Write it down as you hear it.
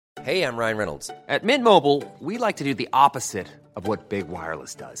Hey, I'm Ryan Reynolds. At Mint Mobile, we like to do the opposite of what Big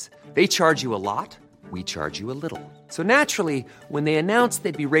Wireless does. They charge you a lot, we charge you a little. So naturally, when they announced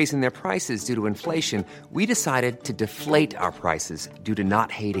they'd be raising their prices due to inflation, we decided to deflate our prices due to not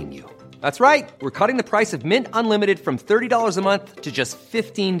hating you. That's right. We're cutting the price of Mint Unlimited from $30 a month to just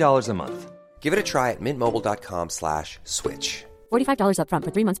 $15 a month. Give it a try at mintmobile.com/switch. $45 up front for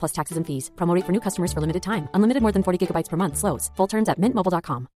 3 months plus taxes and fees. Promo rate for new customers for limited time. Unlimited more than 40 gigabytes per month. Slows full terms at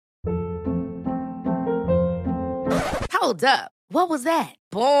mintmobile.com. Hold up. What was that?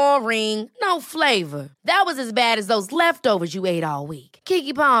 Boring. No flavor. That was as bad as those leftovers you ate all week.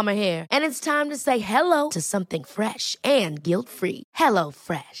 Keke Palmer here, and it's time to say hello to something fresh and guilt-free. Hello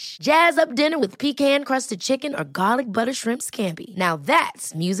Fresh. Jazz up dinner with pecan-crusted chicken or garlic butter shrimp scampi. Now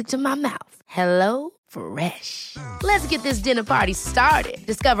that's music to my mouth. Hello Fresh. Let's get this dinner party started.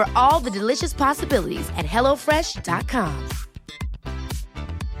 Discover all the delicious possibilities at hellofresh.com.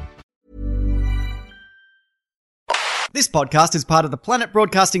 This podcast is part of the Planet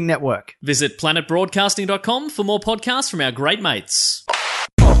Broadcasting Network. Visit planetbroadcasting.com for more podcasts from our great mates.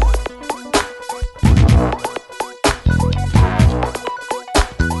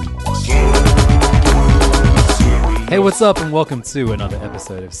 Hey, what's up, and welcome to another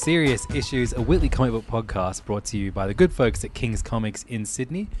episode of Serious Issues, a weekly comic book podcast brought to you by the good folks at King's Comics in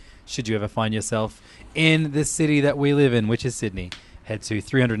Sydney. Should you ever find yourself in the city that we live in, which is Sydney, head to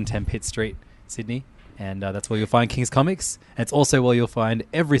 310 Pitt Street, Sydney, and that's where you'll find King's Comics. And it's also where you'll find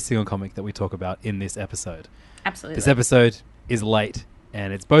every single comic that we talk about in this episode. Absolutely. This episode is late,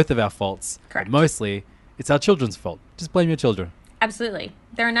 and it's both of our faults. Correct. But mostly, it's our children's fault. Just blame your children. Absolutely.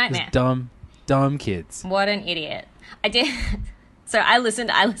 They're a nightmare. Just dumb kids. What an idiot. I did. So I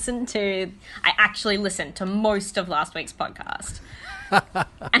actually listened to most of last week's podcast.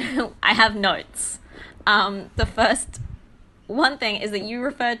 And I have notes. The first one thing is that you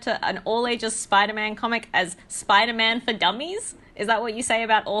referred to an all-ages Spider-Man comic as Spider-Man for Dummies. Is that what you say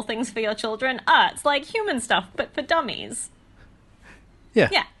about all things for your children? It's like human stuff, but for dummies. Yeah.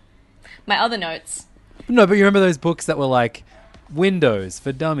 Yeah. My other notes. No, but you remember those books that were like Windows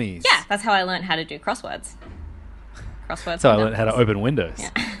for Dummies? Yeah, that's how I learned how to do crosswords. So I learned how to open Windows.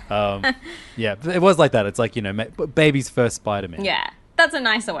 Yeah. Yeah, it was like that. It's like, baby's first Spider-Man. Yeah, that's a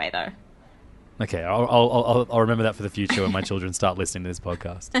nicer way, though. Okay, I'll remember that for the future when my children start listening to this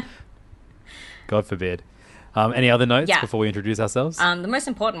podcast. God forbid. Any other notes before we introduce ourselves? The most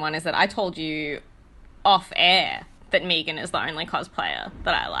important one is that I told you off air that Megan is the only cosplayer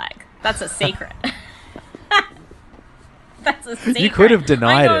that I like. That's a secret. That's a secret. You could have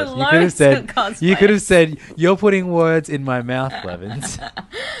denied it. You could have said, "You're putting words in my mouth, Blevins."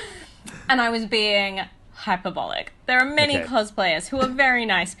 And I was being hyperbolic. There are many cosplayers who are very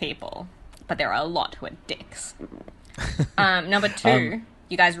nice people, but there are a lot who are dicks. Number two,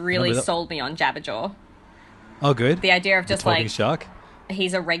 you guys really sold me on Jabberjaw. Oh, good. The idea of just talking shark.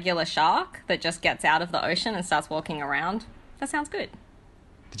 He's a regular shark that just gets out of the ocean and starts walking around. That sounds good.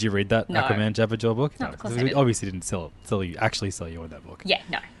 Did you read that No. Aquaman Jabberjaw book? No, of course I we didn't. obviously didn't sell you on that book. Yeah,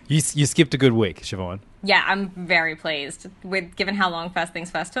 no. You skipped a good week, Siobhan. Yeah, I'm very pleased. Given how long First Things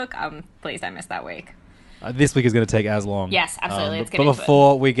First took, I'm pleased I missed that week. This week is going to take as long. Yes, absolutely. Let's get but into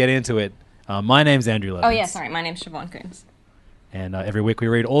before we get into it, my name's Andrew Levins. Oh, yeah, sorry. My name's Siobhan Coons. And every week we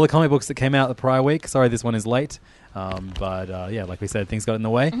read all the comic books that came out the prior week. Sorry, this one is late. But like we said, things got in the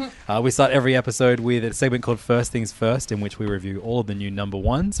way. Mm-hmm. We start every episode with a segment called First Things First, in which we review all of the new number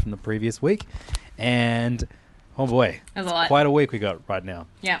ones from the previous week. And, oh boy, There's a lot. Quite a week we got right now.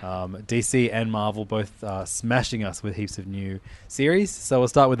 Yeah. DC and Marvel both smashing us with heaps of new series. So we'll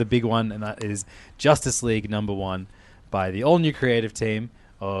start with the big one, and that is Justice League number one by the all-new creative team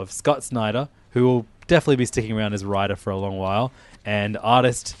of Scott Snyder, who will definitely be sticking around as writer for a long while, and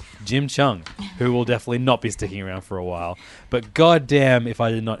artist Jim Chung, who will definitely not be sticking around for a while. But goddamn if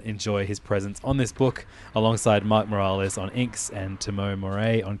I did not enjoy his presence on this book, alongside Mark Morales on inks and Timo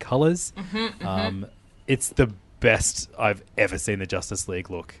Moret on colors. It's the best I've ever seen the Justice League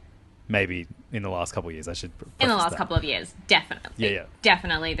look. Maybe in the last couple of years, I should preface In the last that. couple of years, definitely. Yeah.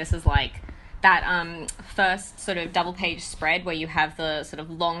 Definitely, this is like that first sort of double-page spread where you have the sort of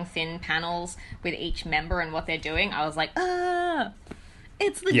long, thin panels with each member and what they're doing. I was like,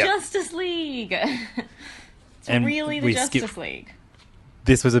 it's the Justice League. It's And really the we Justice League.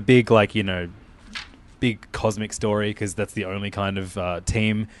 This was a big, big cosmic story, because that's the only kind of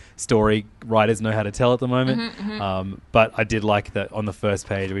team story writers know how to tell at the moment. But I did like that on the first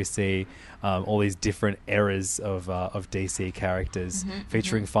page we see all these different eras of DC characters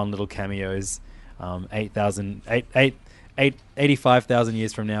featuring fun little cameos. 85,000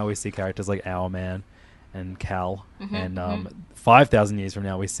 years from now, we see characters like Owlman and Cal. And 5,000 years from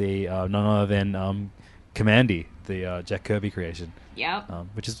now, we see none other than Commandy, the Jack Kirby creation. Yeah.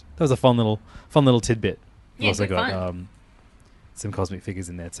 That was a fun little tidbit. We've Yeah, also good got fun. some cosmic figures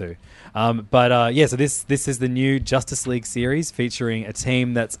in there too. So this is the new Justice League series featuring a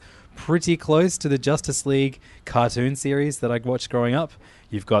team that's pretty close to the Justice League cartoon series that I watched growing up.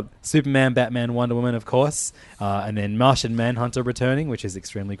 You've got Superman, Batman, Wonder Woman, of course, and then Martian Manhunter returning, which is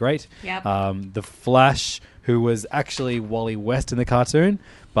extremely great. Yep. The Flash, who was actually Wally West in the cartoon,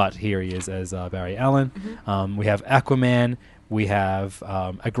 but here he is as Barry Allen. We have Aquaman. We have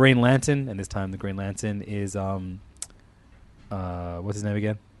a Green Lantern, and this time the Green Lantern is what's his name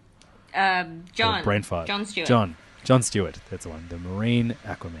again? John. Brain fart. John Stewart. John Stewart. That's the one. The Marine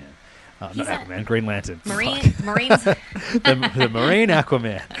Aquaman. Not Aquaman. Green Lantern. Marines. the Marine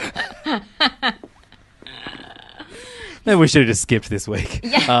Aquaman. Maybe we should have just skipped this week.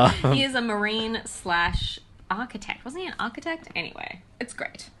 Yeah, he is a Marine / architect. Wasn't he an architect? Anyway, it's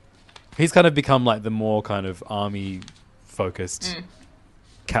great. He's kind of become like the more kind of army focused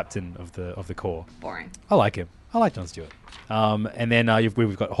captain of the Corps. Boring. I like him. I like John Stewart. And then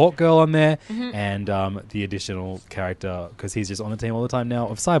we've got Hawk Girl on there, and the additional character, because he's just on the team all the time now,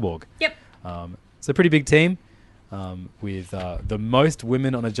 of Cyborg. Yep. It's a pretty big team, with the most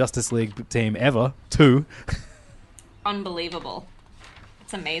women on a Justice League team ever, 2. Unbelievable.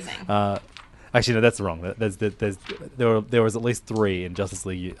 It's amazing. Actually, no, that's wrong. There was at least 3 in Justice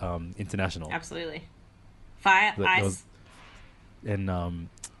League International. Absolutely. Fire, There ice. was- And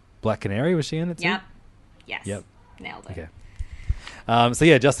Black Canary, was she in it too? Yep. Yes. Yep. Nailed it. Okay. So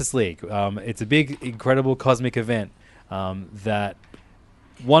yeah, Justice League. It's a big, incredible cosmic event that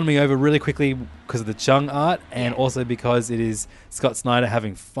won me over really quickly because of the Chung art, and also because it is Scott Snyder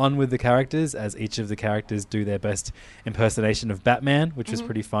having fun with the characters, as each of the characters do their best impersonation of Batman, which was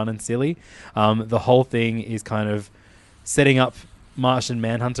pretty fun and silly. The whole thing is kind of setting up Martian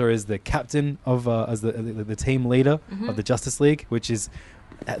Manhunter as the captain of as the team leader of the Justice League, which is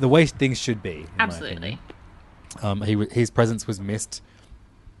the way things should be. Absolutely. His presence was missed.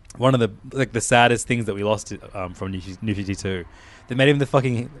 One of the saddest things that we lost from New 52. They made him the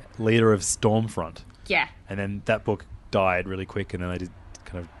fucking leader of Stormfront, Yeah. and then that book died really quick, and then they just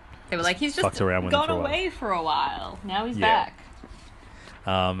kind of They were like, he's just fucked around with him gone for a while. away for a while. Now he's Yeah.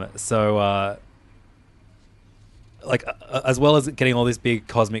 back. As well as getting all this big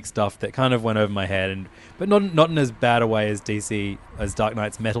cosmic stuff that kind of went over my head, but not in as bad a way as Dark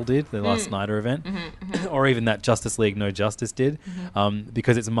Knight's Metal did, the last Snyder event, or even that Justice League No Justice did,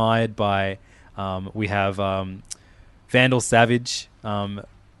 because it's mired by we have Vandal Savage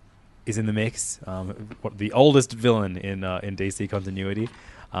is in the mix, the oldest villain in DC continuity.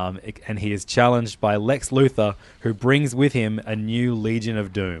 And he is challenged by Lex Luthor, who brings with him a new Legion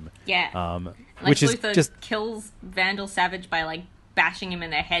of Doom. Yeah. Which is Luthor just kills Vandal Savage by like bashing him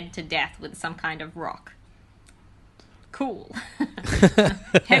in the head to death with some kind of rock. Cool.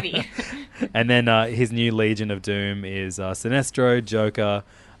 Heavy. And then his new Legion of Doom is Sinestro, Joker,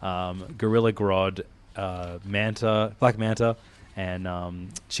 Gorilla Grodd, Black Manta,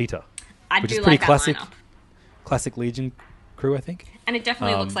 and Cheetah. I Which do is pretty like classic. that lineup. Classic Legion crew, I think. And it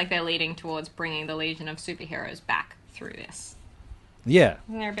definitely looks like they're leading towards bringing the Legion of Superheroes back through this. Yeah,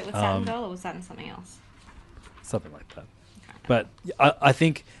 Isn't there a bit with Satin Girl, or was that in something else? something like that. But I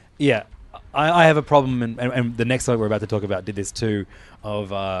think, yeah, I have a problem, and the next one we're about to talk about did this too,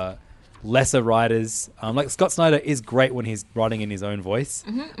 of lesser writers. Like Scott Snyder is great when he's writing in his own voice,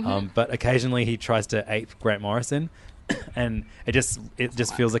 but occasionally he tries to ape Grant Morrison, and it just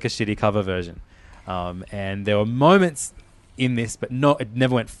feels like a shitty cover version. And there were moments in this, but it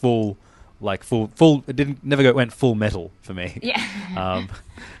never went full. It went full metal for me. Yeah.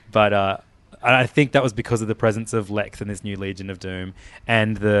 But I think that was because of the presence of Lex and this new Legion of Doom,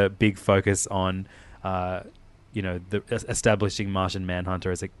 and the big focus on, establishing Martian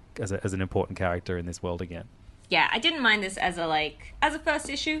Manhunter as an important character in this world again. Yeah, I didn't mind this as a first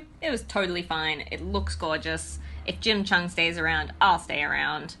issue. It was totally fine. It looks gorgeous. If Jim Chung stays around, I'll stay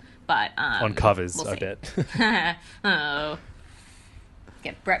around. But On covers, we'll I see. bet. Oh.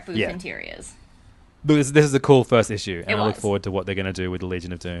 Get Brett Booth Yeah. interiors. But this is a cool first issue, and It I look was. forward to what they're going to do with the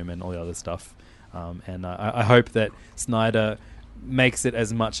Legion of Doom and all the other stuff. And I hope that Snyder makes it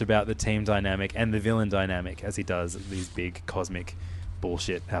as much about the team dynamic and the villain dynamic as he does these big cosmic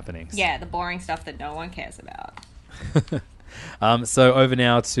bullshit happenings. Yeah, the boring stuff that no one cares about. So over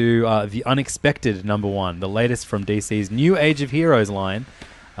now to the unexpected #1, the latest from DC's New Age of Heroes line.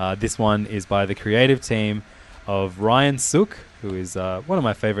 This one is by the creative team of Ryan Sook, who is one of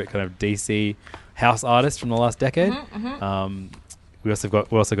my favorite kind of DC house artists from the last decade. We also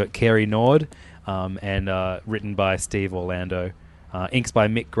got Carey Nord and written by Steve Orlando. Inks by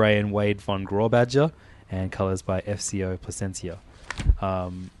Mick Gray and Wade von Grawbadger, and colors by FCO Placencia.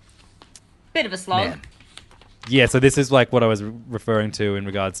 Bit of a slog. Man. Yeah, so this is like what I was referring to in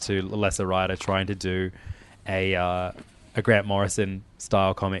regards to Lesser Rider trying to do a Grant Morrison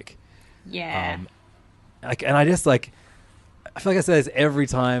style comic. Yeah. And I just like, I feel like I say this every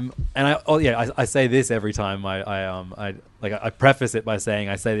time, and I say this every time. I preface it by saying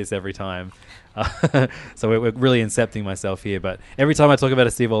I say this every time. So we're really incepting myself here. But every time I talk about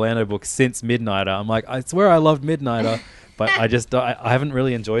a Steve Orlando book since Midnighter, I'm like, I swear I loved Midnighter, but I haven't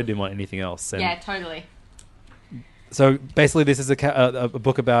really enjoyed him on anything else. And yeah, totally. so basically, this is a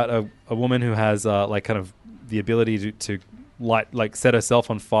book about a woman who has like kind of the ability to light, like set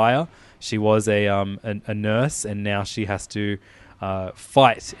herself on fire. She was a nurse, and now she has to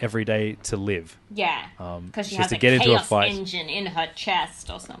fight every day to live. Yeah, because she has has to a get into a chaos fight. engine in her chest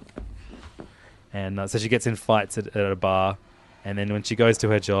or something. And so she gets in fights at a bar, and then when she goes to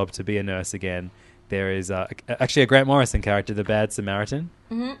her job to be a nurse again, there is actually a Grant Morrison character, the Bad Samaritan.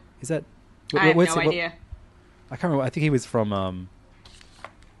 Mm-hmm. Is that? I have no idea. I can't remember. I think he was from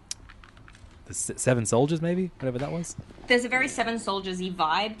the Seven Soldiers, maybe, whatever that was. There's a very Seven Soldiers-y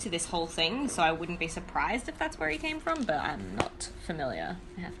vibe to this whole thing, so I wouldn't be surprised if that's where he came from, but I'm not familiar,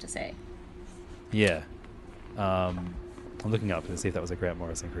 I have to say. Yeah. I'm looking up to see if that was a Grant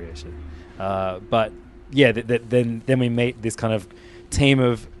Morrison creation. But yeah, then we meet this kind of team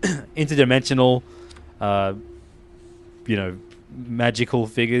of interdimensional, magical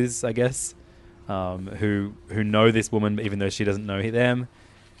figures, I guess, who know this woman even though she doesn't know them.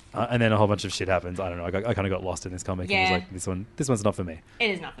 And then a whole bunch of shit happens. I don't know. I kind of got lost in this comic. Yeah. And was like, this one's not for me. It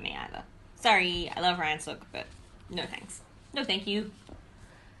is not for me either. Sorry, I love Ryan Sook, but no thanks. No thank you.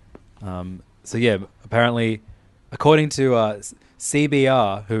 So yeah, apparently, according to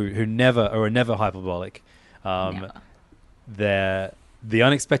CBR, who are never hyperbolic, Never. the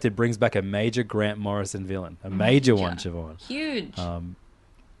unexpected brings back a major Grant Morrison villain, a major one, Siobhan. Huge. I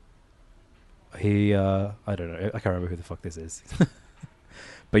don't know. I can't remember who the fuck this is.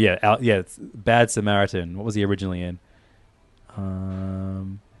 But yeah, it's Bad Samaritan. What was he originally in?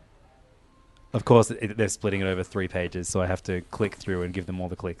 Of course, they're splitting it over 3 pages, so I have to click through and give them all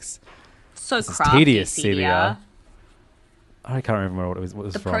the clicks. So This is crafty, tedious, CBR. I can't remember what it was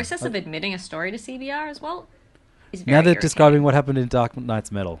The from. process of admitting a story to CBR as well is very Now they're irritating. describing what happened in Dark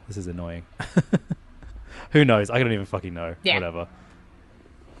Knight's Metal. This is annoying. Who knows? I don't even fucking know. Yeah. Whatever.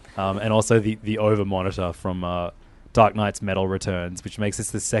 And also the Over Monitor from Dark Knight's Metal Returns, which makes this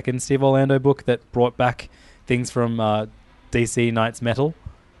the second Steve Orlando book that brought back things from DC Knight's Metal.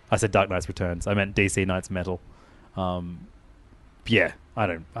 I said Dark Knight's Returns. I meant DC Knight's Metal. Yeah, I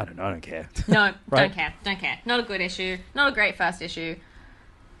don't care. No, Right? don't care. Not a good issue. Not a great first issue.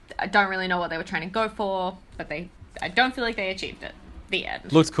 I don't really know what they were trying to go for, but I don't feel like they achieved it. The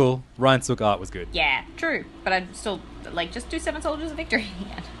end. Looks cool. Ryan Sook art was good. Yeah, true. But I'd still, just do Seven Soldiers of Victory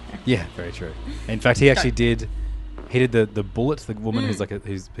again. Yeah, very true. In fact, he actually did. He did the bullet, the woman who's like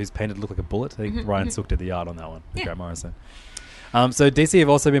who's painted to look like a bullet. I think Ryan Sook did the art on that one. Yeah. Grant Morrison. So DC have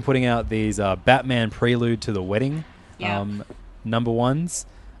also been putting out these Batman Prelude to the Wedding Yeah. number ones.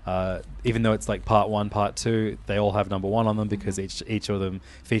 Even though it's like part 1, part 2, they all have number 1 on them because each of them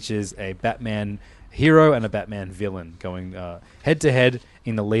features a Batman hero and a Batman villain going head to head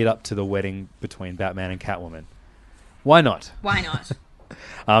in the lead up to the wedding between Batman and Catwoman. Why not? Why not?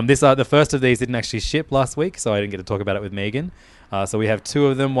 The first of these didn't actually ship last week, so I didn't get to talk about it with Megan. So we have 2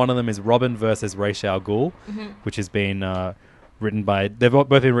 of them. One of them is Robin versus Ra's al Ghul, which has been written by... They've both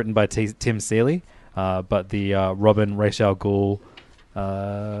been written by Tim Seeley, but the Robin Ra's al Ghul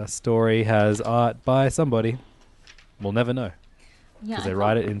story has art by somebody. We'll never know. Yeah, 'Cause they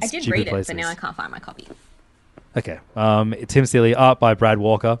write it in I did stupid read it, places. but now I can't find my copy. Okay. Tim Seeley, art by Brad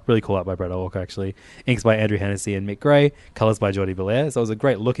Walker. Really cool art by Brad Walker, actually. Inks by Andrew Hennessy and Mick Gray. Colors by Jordi Belair. So it was a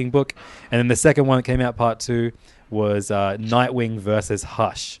great looking book. And then the second one that came out, part 2, was Nightwing versus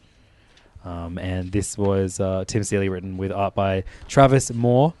Hush. And this was Tim Seeley written with art by Travis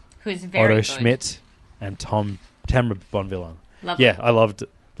Moore, Who's very Otto good. Schmidt, and Tamra Bonvillain. Lovely. Yeah, I loved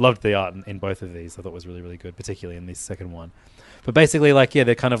the art in both of these. I thought it was really, really good, particularly in this second one. But basically,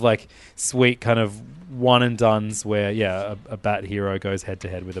 they're kind of like sweet kind of one-and-dones where, a Bat hero goes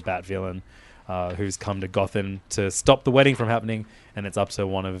head-to-head with a Bat villain who's come to Gotham to stop the wedding from happening, and it's up to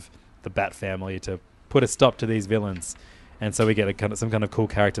one of the Bat family to put a stop to these villains. And so we get some kind of cool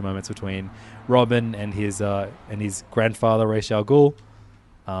character moments between Robin and his grandfather, Ra's al Ghul,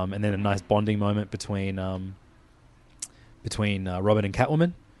 and then a nice bonding moment between Robin and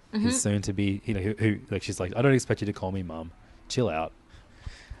Catwoman, who's soon to be, who she's like, I don't expect you to call me Mum. Chill out.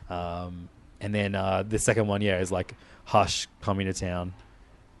 And then the second one, is like Hush coming to town,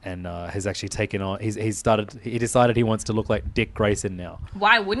 and has actually taken on. He decided he wants to look like Dick Grayson now.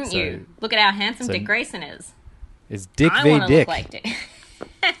 Why wouldn't you? Look at how handsome Dick Grayson is. It's Dick I v wanna Dick. Look like Dick.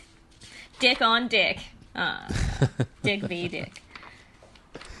 Dick on Dick. Dick v Dick.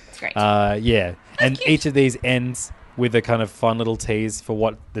 It's great. And each of these ends with a kind of fun little tease for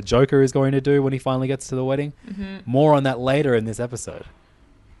what the Joker is going to do when he finally gets to the wedding. Mm-hmm. More on that later in this episode.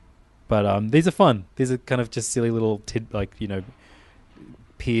 But these are fun. These are kind of just silly little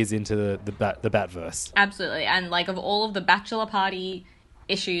peers into the Batverse. Absolutely. And like of all of the bachelor party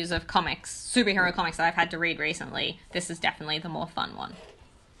issues of comics, superhero comics that I've had to read recently, this is definitely the more fun one.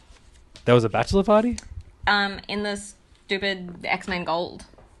 There was a bachelor party? In the stupid X-Men Gold.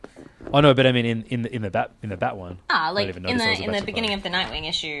 Oh no, but I mean in the Bat one. Like in the beginning of the Nightwing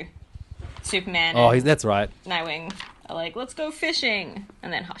issue, Superman. That's right. Nightwing are like, let's go fishing,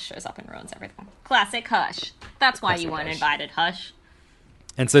 and then Hush shows up and ruins everything. Classic Hush. That's why you weren't invited, Hush.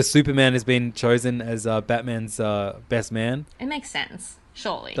 And so Superman has been chosen as Batman's best man. It makes sense,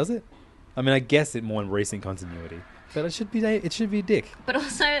 surely. Does it? I mean, I guess it more in recent continuity, but it should be Dick. But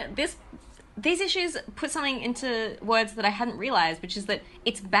also these issues put something into words that I hadn't realized, which is that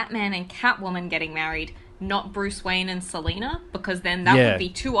it's Batman and Catwoman getting married, not Bruce Wayne and Selina, because then that would be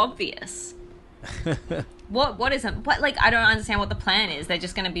too obvious. What isn't? What, like, I don't understand what the plan is. They're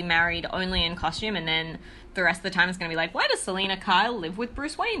just going to be married only in costume, and then the rest of the time it's going to be like, why does Selina Kyle live with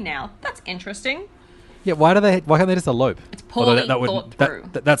Bruce Wayne now? That's interesting. Yeah, why can't they just elope? It's poorly thought through.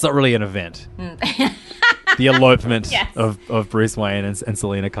 That's not really an event. The elopement of Bruce Wayne and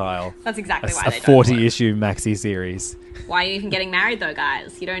Selina Kyle. That's exactly why they don't. A 40-issue maxi series. Why are you even getting married though,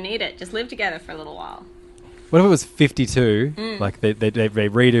 guys? You don't need it. Just live together for a little while. What if it was 52? Like they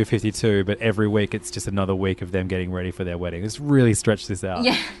redo 52, but every week it's just another week of them getting ready for their wedding. Let's really stretch this out.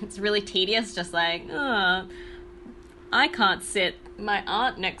 Yeah, it's really tedious. Just like, I can't sit my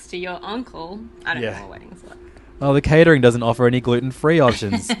aunt next to your uncle. I don't know what weddings like. Oh, the catering doesn't offer any gluten-free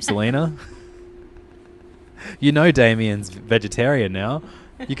options, Selena. You know Damien's vegetarian now.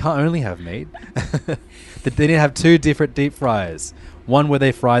 You can't only have meat. They need to have two different deep fryers. One where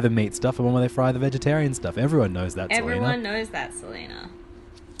they fry the meat stuff and one where they fry the vegetarian stuff. Everyone knows that, Selena. Everyone knows that, Selena.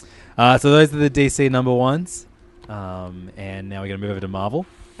 So those are the DC number ones. And now we're going to move over to Marvel.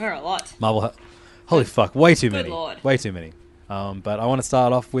 There are a lot. Marvel. Holy fuck, way too many. Good Lord. Way too many. But I want to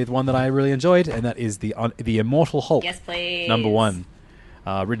start off with one that I really enjoyed, and that is the Immortal Hulk. Yes, please. Number one.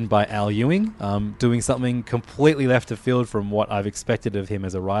 Written by Al Ewing, doing something completely left of field from what I've expected of him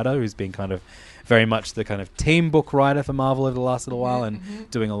as a writer, who's been kind of very much the kind of team book writer for Marvel over the last little while, and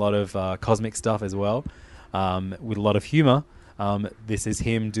doing a lot of cosmic stuff as well, with a lot of humor. This is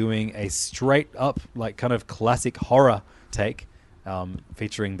him doing a straight up, like, kind of classic horror take,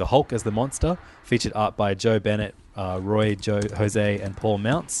 featuring the Hulk as the monster, featured art by Joe Bennett, Roy Jose, and Paul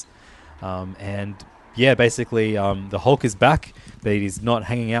Mounts. And yeah, basically, the Hulk is back, but he's not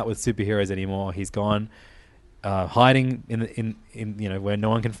hanging out with superheroes anymore. He's gone, hiding in where no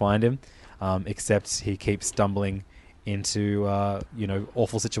one can find him, except he keeps stumbling into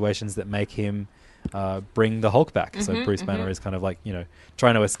awful situations that make him bring the Hulk back. So Bruce Banner is kind of like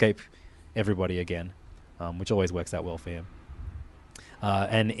trying to escape everybody again, which always works out well for him.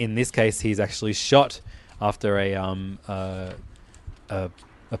 And in this case, he's actually shot after a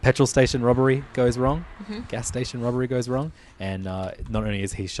petrol station robbery goes wrong, gas station robbery goes wrong, and not only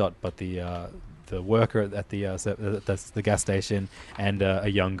is he shot, but the worker at the gas station and a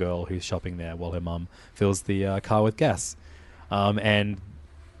young girl who's shopping there while her mum fills the car with gas. And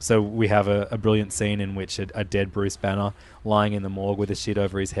so we have a brilliant scene in which a dead Bruce Banner lying in the morgue with a sheet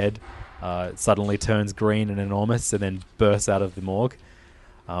over his head suddenly turns green and enormous and then bursts out of the morgue,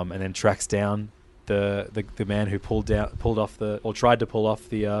 and then tracks down the man who tried to pull off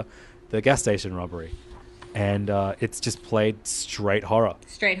the gas station robbery. And it's just played straight horror.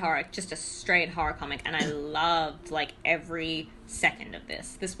 Straight horror, just a straight horror comic, and I loved like every second of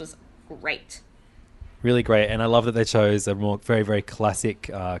this. This was great. Really great, and I love that they chose a more very, very classic,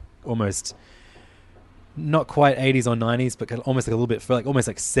 almost not quite 80s or 90s, but almost like a little bit almost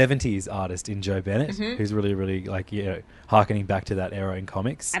like 70s artist in Joe Bennett, who's really, really harkening back to that era in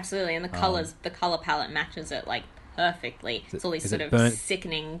comics. Absolutely, and the colors, the color palette matches it like perfectly. It's all these sort of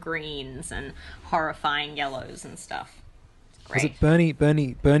sickening greens and horrifying yellows and stuff. It's great. Was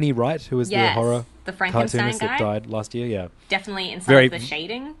it Bernie Wright, who was the horror the Frankenstein cartoonist guy? That died last year? Yeah, definitely in some of the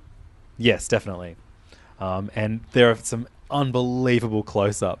shading. Yes, definitely. And there are some unbelievable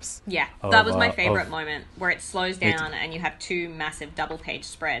close-ups. Yeah, that was my favorite moment, where it slows down and you have two massive double-page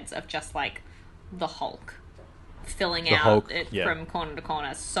spreads of just like the Hulk filling out from corner to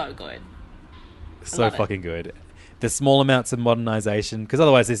corner. So good. So love it. fucking good. The small amounts of modernization, because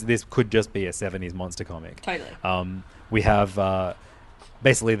otherwise this could just be a 70s monster comic. Totally. We have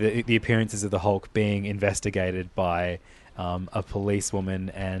basically the appearances of the Hulk being investigated by a policewoman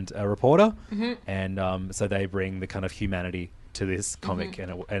and a reporter, and so they bring the kind of humanity to this comic,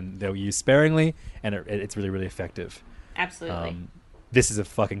 and they'll use sparingly, and it's really, really effective. Absolutely. This is a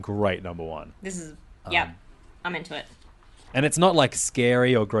fucking great number one. This is, yeah, I'm into it. And it's not like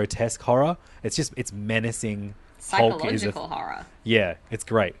scary or grotesque horror. It's menacing. Psychological horror. Yeah, it's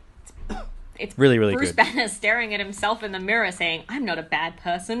great. It's really, really Bruce good. Banner staring at himself in the mirror saying, I'm not a bad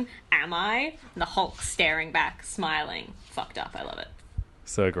person, am I? And the Hulk staring back, smiling. Fucked up, I love it.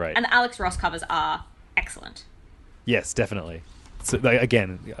 So great. And the Alex Ross covers are excellent. Yes, definitely. So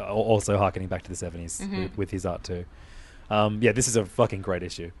again, also harkening back to the 70s with his art too. Yeah, this is a fucking great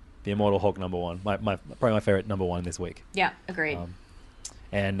issue. The Immortal Hulk number one. Probably my favorite number one this week. Yeah, agreed.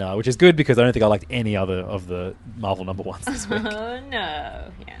 And which is good because I don't think I liked any other of the Marvel number ones this week. Oh, no.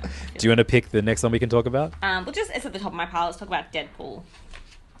 Yeah. Do you want to pick the next one we can talk about? It's at the top of my pile. Let's talk about Deadpool.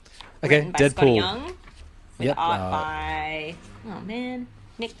 Okay, Written by Scotty Deadpool. Young. With Yep, art by... Oh, man.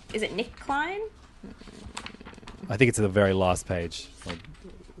 Is it Nick Klein? I think it's at the very last page, like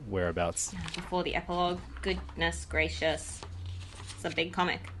whereabouts. Before the epilogue. Goodness gracious. It's a big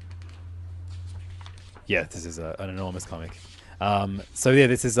comic. Yeah, this is an enormous comic. So yeah,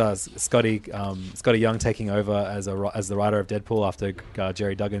 this is Scotty Young taking over as the writer of Deadpool after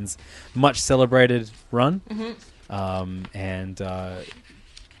Jerry Duggan's much celebrated run, and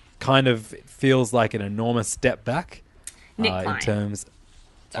kind of feels like an enormous step back in terms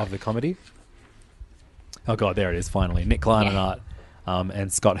of the comedy. Oh god, there it is finally. Nick Klein on art,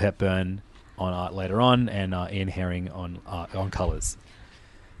 and Scott Hepburn on art later on, and Ian Herring on colors.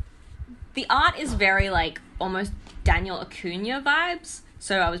 The art is very, like, almost Daniel Acuna vibes,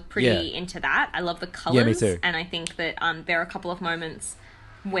 so I was pretty into that. I love the colours. Yeah, me too. And I think that there are a couple of moments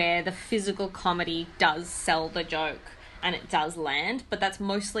where the physical comedy does sell the joke and it does land, but that's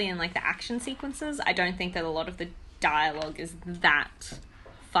mostly in, like, the action sequences. I don't think that a lot of the dialogue is that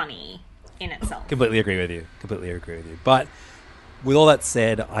funny in itself. Completely agree with you. But with all that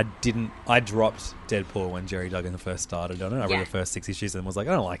said, I dropped Deadpool when Jerry Duggan first started on it. I read the first 6 issues and was like,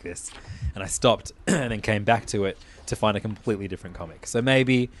 I don't like this. And I stopped and then came back to it to find a completely different comic. So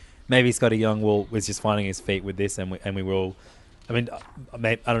maybe Scotty Young was just finding his feet with this, and we will. I mean,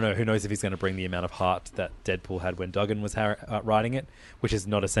 I don't know. Who knows if he's going to bring the amount of heart that Deadpool had when Duggan was writing it, which is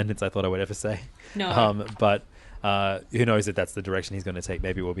not a sentence I thought I would ever say. No. But who knows if that's the direction he's going to take?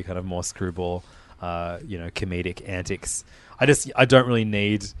 Maybe it will be kind of more screwball, comedic antics. I don't really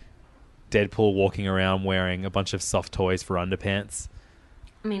need Deadpool walking around wearing a bunch of soft toys for underpants.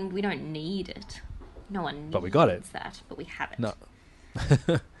 I mean, we don't need it. No one needs But we got it. that, but we have it. No.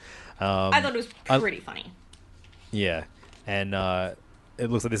 I thought it was pretty funny. Yeah, and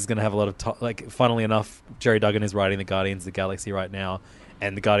it looks like this is going to have a lot of funnily enough, Jerry Duggan is writing the Guardians of the Galaxy right now,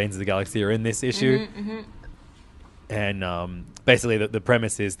 and the Guardians of the Galaxy are in this issue. And basically the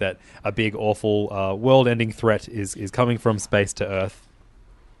premise is that a big, awful, world-ending threat is coming from space to Earth,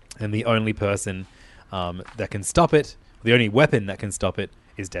 and the only person that can stop it, the only weapon that can stop it,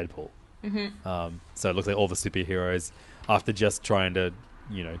 is Deadpool. So it looks like all the superheroes, after just trying to,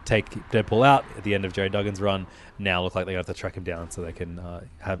 take Deadpool out at the end of Jerry Duggan's run, now look like they have to track him down so they can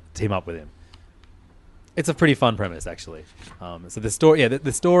team up with him. It's a pretty fun premise, actually. So the story,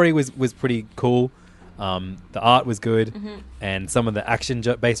 the story was pretty cool. The art was good, and some of the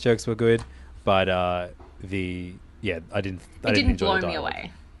action-based jokes were good, but I didn't enjoy blow the me dialogue.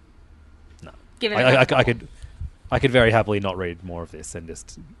 away. No, Give it I could very happily not read more of this and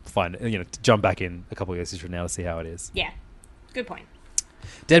just jump back in a couple of years from now to see how it is. Yeah, good point.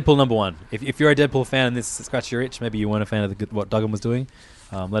 Deadpool number one. If you're a Deadpool fan and this scratched your itch, maybe you weren't a fan of what Duggan was doing,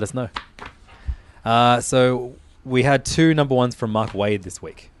 let us know. So we had 2 number ones from Mark Waid this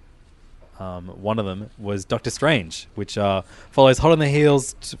week. One of them was Doctor Strange, which follows hot on the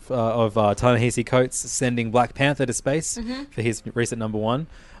heels of Ta-Nehisi Coates sending Black Panther to space for his recent number one.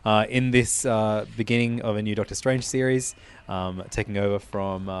 In this beginning of a new Doctor Strange series, taking over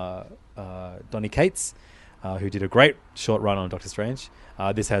from Donny Cates, who did a great short run on Doctor Strange.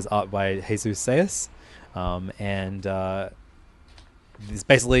 This has art by Jesus Sayas, and it's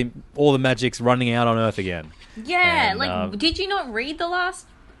basically all the magic's running out on Earth again. Yeah, And, did you not read the last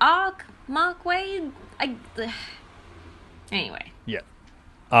arc, Mark Waid? Anyway. Yeah.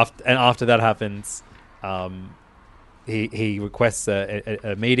 After that happens, he requests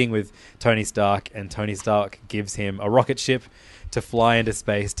a meeting with Tony Stark, and Tony Stark gives him a rocket ship to fly into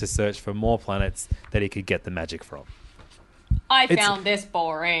space to search for more planets that he could get the magic from. I found this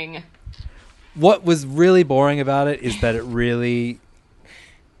boring. what was really boring about it is that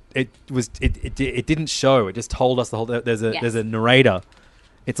it didn't show. It just told us the whole. There's a narrator.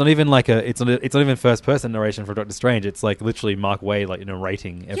 It's not even like it's not even first person narration for Doctor Strange. It's like literally Mark Waid like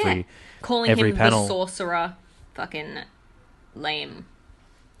narrating calling every him panel. the sorcerer. Fucking lame.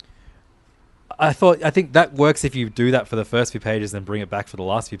 I think that works if you do that for the first few pages and bring it back for the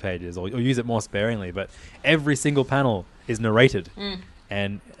last few pages, or use it more sparingly. But every single panel is narrated,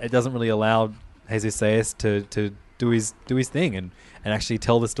 and it doesn't really allow Jesus Sayas to do his thing and actually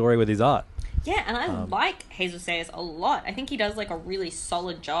tell the story with his art. Yeah, and I like Jesus Sayas a lot. I think he does like a really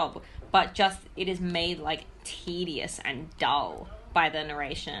solid job, but just it is made like tedious and dull by the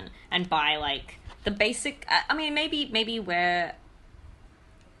narration and by like the basic. I mean, maybe we're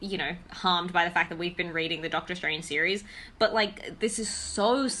harmed by the fact that we've been reading the Doctor Strange series, but like this is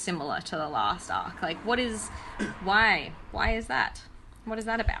so similar to the last arc. Like, why is that? What is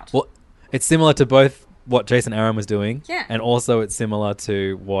that about? Well, it's similar to both what Jason Aaron was doing, and also it's similar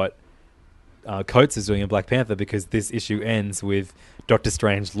to what Coates is doing in Black Panther, because this issue ends with Doctor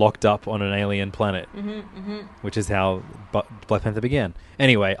Strange locked up on an alien planet, which is how Black Panther began.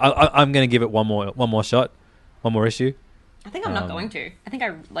 Anyway, I'm going to give it one more shot, one more issue. I think I'm not going to. I think I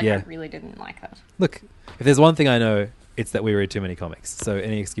really didn't like that. Look, if there's one thing I know, it's that we read too many comics. So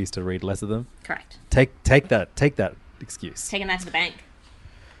any excuse to read less of them. Correct. Take that excuse. Taking that to the bank.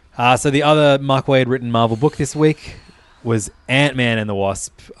 So the other Mark Waid written Marvel book this week was Ant-Man and the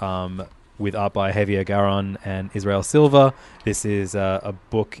Wasp, with art by Javier Garron and Israel Silva. This is a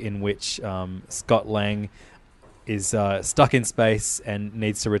book in which Scott Lang is stuck in space and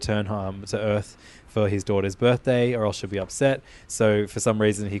needs to return home to Earth for his daughter's birthday, or else she'll be upset. So for some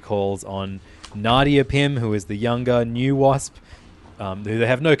reason he calls on Nadia Pym, who is the younger new Wasp, who they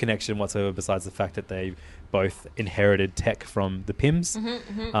have no connection whatsoever besides the fact that they both inherited tech from the Pyms.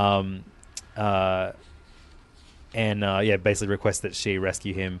 Basically requests that she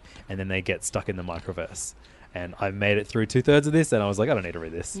rescue him, and then they get stuck in the microverse. And I made it through 2/3 of this, and I was like, I don't need to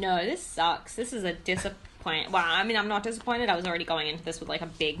read this. No, this sucks. This is a disappointment. Well, I mean, I'm not disappointed. I was already going into this with like a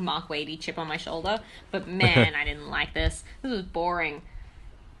big Mark Waid chip on my shoulder. But man, I didn't like this. This was boring.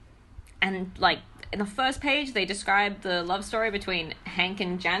 And like in the first page, they described the love story between Hank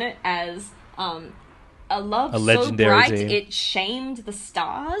and Janet as a love so bright team. It shamed the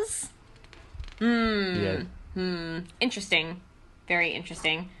stars. Interesting. Very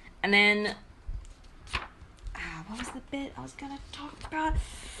interesting. And then what was the bit I was gonna talk about?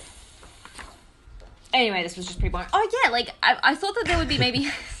 Anyway, this was just pretty boring. Oh yeah, like I thought that there would be maybe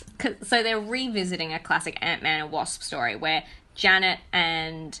so they're revisiting a classic Ant-Man and Wasp story where Janet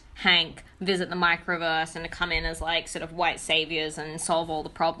and Hank visit the microverse and come in as like sort of white saviors and solve all the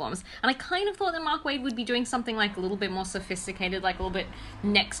problems. And I kind of thought that Mark Waid would be doing something like a little bit more sophisticated, like a little bit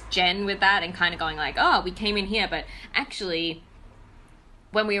next gen with that, and kind of going like, oh, we came in here, but actually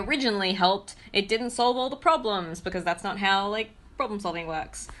when we originally helped, it didn't solve all the problems, because that's not how like problem solving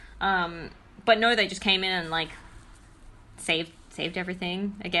works. But no, they just came in and like saved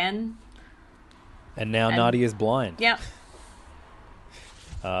everything again. And now Nadia's blind. Yep.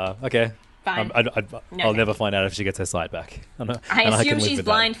 Okay. Fine. I'll never find out if she gets her sight back. I assume she's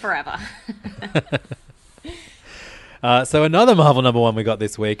blind forever. So another Marvel #1 we got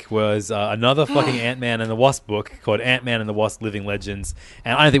this week was another fucking Ant-Man and the Wasp book called Ant-Man and the Wasp: Living Legends.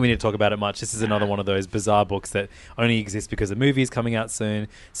 And I don't think we need to talk about it much. This is another one of those bizarre books that only exist because the movie's coming out soon.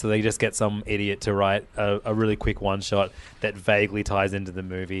 So they just get some idiot to write a really quick one-shot that vaguely ties into the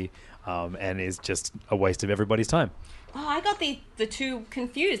movie and is just a waste of everybody's time. Oh, I got the two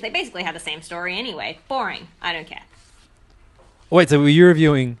confused. They basically had the same story anyway. Boring. I don't care. Wait, so were you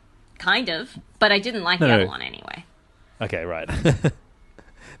reviewing... Kind of, but I didn't like the other one anyway. Okay, right.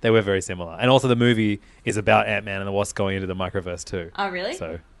 They were very similar. And also the movie is about Ant-Man and the Wasp going into the microverse too. Oh, really?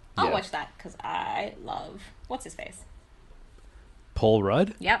 So I'll watch that, because I love... What's his face? Paul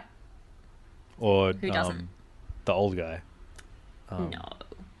Rudd? Yep. Or who doesn't? The old guy. No.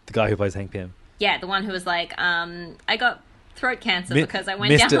 The guy who plays Hank Pym. Yeah, the one who was like, I got throat cancer because I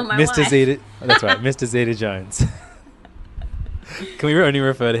went down on my Mr. wife. Zeta, that's right, Mr. Zeta Jones. Can we only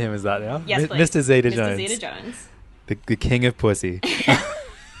refer to him as that now? Yes, please. Mr. Zeta Mr. Jones. Zeta Jones. The king of pussy.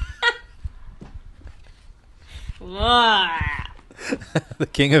 the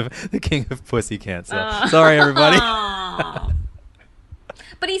king of pussy cancer. Sorry, everybody.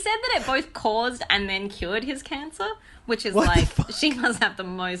 But he said that it both caused and then cured his cancer, which is What the like, fuck? she must have the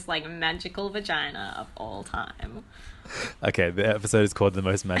most like magical vagina of all time. Okay, the episode is called The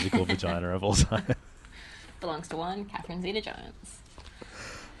Most Magical Vagina of All Time. Belongs to one Catherine Zeta-Jones.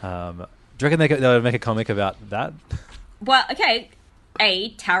 Do you reckon they'll make a comic about that? Well, okay,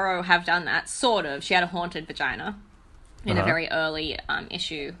 Tarot have done that, sort of. She had a haunted vagina in a very early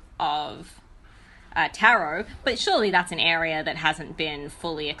issue of Tarot, but surely that's an area that hasn't been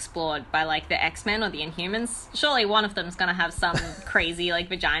fully explored by, like, the X-Men or the Inhumans. Surely one of them's gonna have some crazy, like,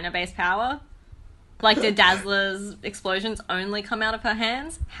 vagina-based power. Like, did Dazzler's explosions only come out of her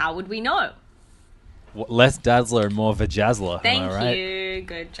hands? How would we know? Less Dazzler and more Vajazzler. Thank am I right? you.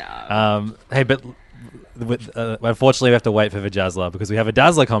 Good job. Hey, but unfortunately we have to wait for Vajazzler because we have a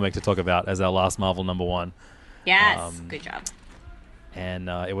Dazzler comic to talk about as our last Marvel #1. Yes, good job. And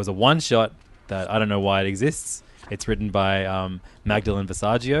it was a one-shot that I don't know why it exists. It's written by Magdalene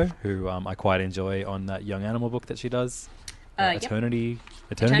Visaggio, who I quite enjoy on that Young Animal book that she does. Eternity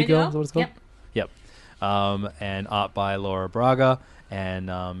Girl is what it's called? Yep. And art by Laura Braga and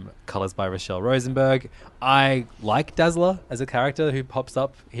colors by Rochelle Rosenberg. I like Dazzler as a character who pops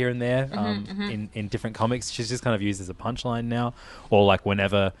up here and there in different comics. She's just kind of used as a punchline now, or like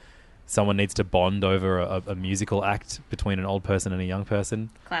whenever someone needs to bond over a musical act between an old person and a young person.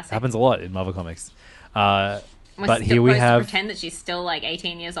 Classic. Happens a lot in Marvel Comics. But But here we have... pretend that she's still like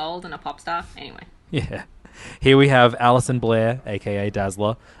 18 years old and a pop star. Anyway. Yeah. Here we have Alison Blair, a.k.a.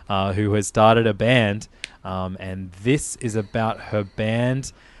 Dazzler, who has started a band. And this is about her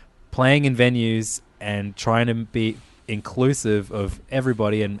band playing in venues and trying to be inclusive of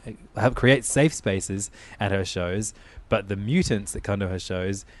everybody and create safe spaces at her shows. But the mutants that come to her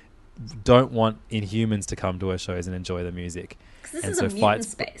shows don't want Inhumans to come to her shows and enjoy the music. Because this is a mutant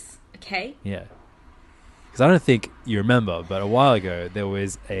space, okay? Yeah. Because I don't think you remember, but a while ago there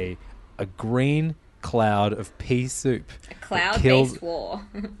was a green cloud of pea soup. A cloud-based war.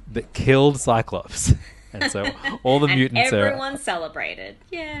 that killed Cyclops. And so all the mutants are... everyone celebrated.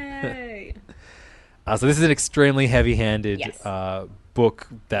 Yay! So this is an extremely heavy-handed book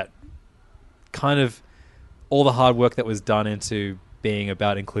that kind of... all the hard work that was done into being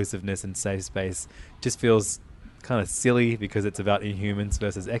about inclusiveness and safe space just feels kind of silly because it's about Inhumans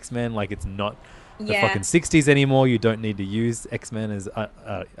versus X-Men. Like, it's not the fucking 60s anymore. You don't need to use X-Men as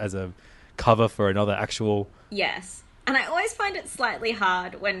a cover for another actual... Yes. And I always find it slightly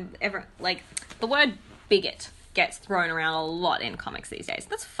hard whenever, like, the word bigot gets thrown around a lot in comics these days.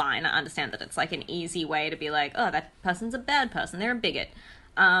 That's fine. I understand that it's, like, an easy way to be like, oh, that person's a bad person. They're a bigot.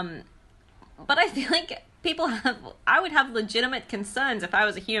 But I feel like I would have legitimate concerns if I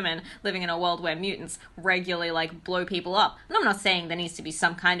was a human living in a world where mutants regularly, like, blow people up. And I'm not saying there needs to be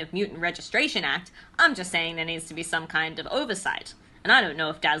some kind of mutant registration act. I'm just saying there needs to be some kind of oversight. And I don't know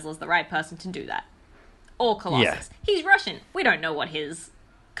if Dazzler's the right person to do that. Or Colossus. Yeah. He's Russian. We don't know what his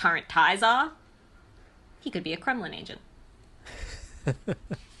current ties are. He could be a Kremlin agent.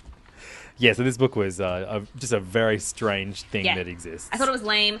 Yeah, so this book was just a very strange thing that exists. I thought it was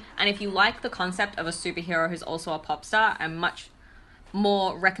lame, and if you like the concept of a superhero who's also a pop star, I much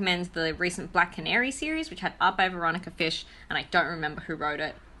more recommend the recent Black Canary series, which had art by Veronica Fish, and I don't remember who wrote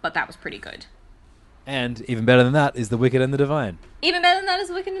it, but that was pretty good. And even better than that is The Wicked and the Divine. Even better than that is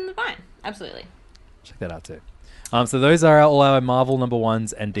The Wicked and the Divine. Absolutely. Check that out too. So those are all our Marvel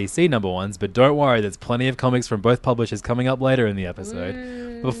 #1s and DC #1s, but don't worry, there's plenty of comics from both publishers coming up later in the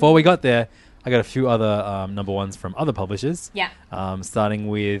episode. Before we got there, I got a few other #1s from other publishers. Yeah. Starting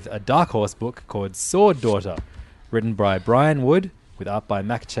with a Dark Horse book called Sword Daughter, written by Brian Wood, with art by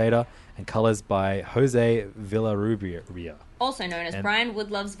Mac Chater, and colors by Jose Villarrubia. Also known as Brian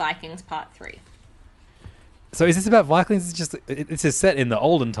Wood Loves Vikings Part 3. So is this about Vikings? It's just set in the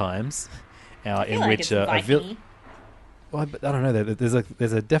olden times, in which well, I don't know.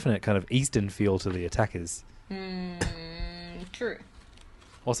 There's a definite kind of Eastern feel to the attackers. True.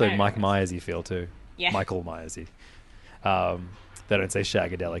 Also, Mike Myersy feel too. Yeah. Michael Myersy. They don't say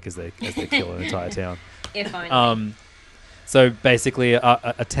Shagadelic as they kill an entire town. If only. So basically,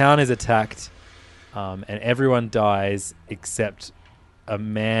 a town is attacked, and everyone dies except a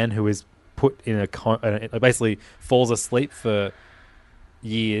man who is put in basically falls asleep for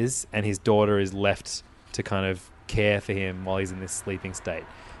years, and his daughter is left to kind of care for him while he's in this sleeping state.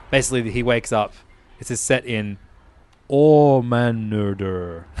 Basically, he wakes up. This is set in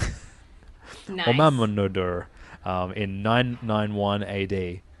Ormanurdur. Nice. Ormanurdur, in 991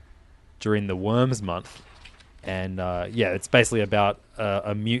 AD during the Worms month. And it's basically about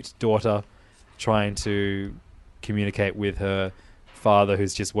a mute daughter trying to communicate with her father,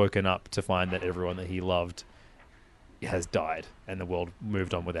 who's just woken up to find that everyone that he loved has died and the world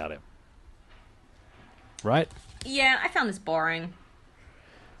moved on without him. Right? Yeah, I found this boring.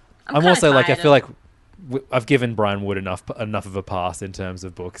 I'm also like, I feel like I've given Brian Wood enough of a pass in terms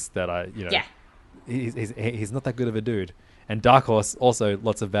of books that he's not that good of a dude. And Dark Horse, also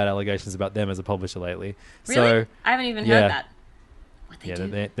lots of bad allegations about them as a publisher lately. Really? So, I haven't even heard that. What they do.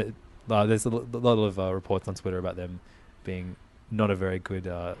 There's a lot of reports on Twitter about them being not a very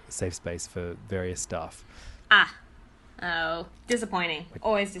good safe space for various staff. Oh, disappointing.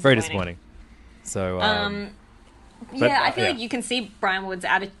 Always disappointing. Very disappointing. So, I feel like you can see Brian Wood's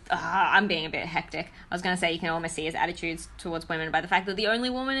attitude. I'm being a bit hectic. I was going to say you can almost see his attitudes towards women by the fact that the only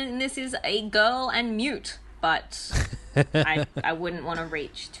woman in this is a girl and mute. But I wouldn't want to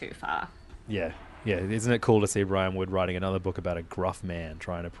reach too far. Yeah. Isn't it cool to see Brian Wood writing another book about a gruff man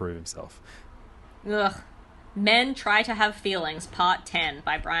trying to prove himself? Ugh. Men Try to Have Feelings, Part 10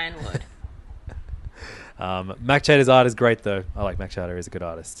 by Brian Wood. Mac Chater's art is great, though. I like Mac Chater. He's a good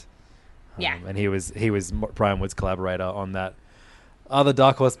artist. Yeah. And he was Brian Wood's collaborator on that other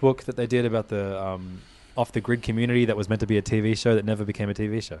Dark Horse book that they did about the Off the Grid community that was meant to be a TV show that never became a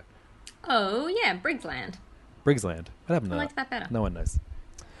TV show. Oh, yeah, Briggsland. Briggsland. What happened to I liked that better. No one knows.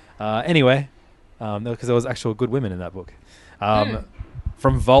 Anyway, because there was actual good women in that book.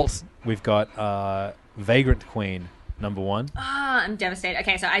 From Vault, we've got Vagrant Queen, #1. I'm devastated.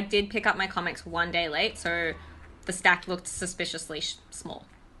 Okay, so I did pick up my comics one day late, so the stack looked suspiciously small.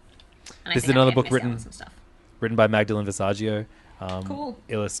 And This is another book written by Magdalene Visaggio. Cool.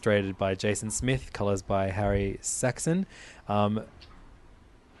 Illustrated by Jason Smith, colors by Harry Saxon.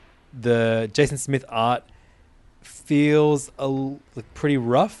 The Jason Smith art feels pretty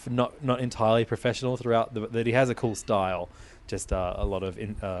rough, not entirely professional throughout. That he has a cool style, just a lot of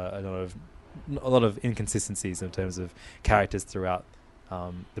inconsistencies in terms of characters throughout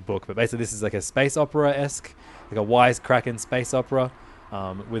the book. But basically, this is like a space opera-esque, like a wisecracking space opera,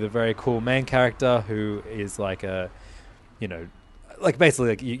 with a very cool main character who is like basically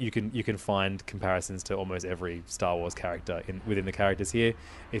like you can find comparisons to almost every Star Wars character within the characters here.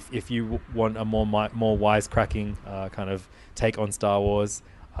 If you want a more wisecracking kind of take on Star Wars,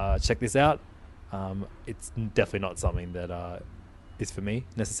 check this out. It's definitely not something that is for me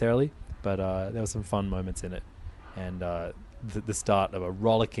necessarily, but there were some fun moments in it, and the start of a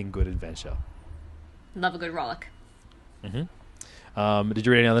rollicking good adventure. Love a good rollick. Did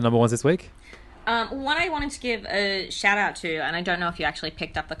you read any other #1s this week? One I wanted to give a shout out to, and I don't know if you actually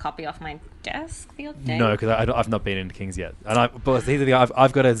picked up the copy off my desk the other day. No, because I've not been into Kings yet, and I've got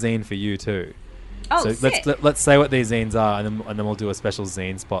a zine for you too. Oh, so sick. let's say what these zines are, and then we'll do a special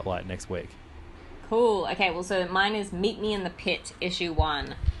zine spotlight next week. Cool. Okay, well, so mine is Meet Me in the Pit, issue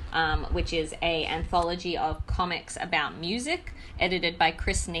 1, which is a anthology of comics about music, edited by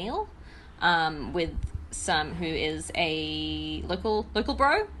Chris Neal, with who is a local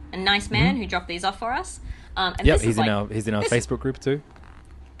bro, a nice man who dropped these off for us. And he's in our Facebook group too.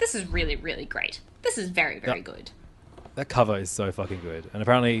 This is really, really great. This is very, very good. That cover is so fucking good, and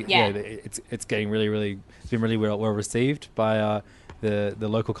apparently, it's getting it's been really well received by the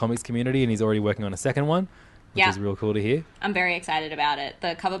local comics community, and he's already working on a second one, which is real cool to hear. I'm very excited about it.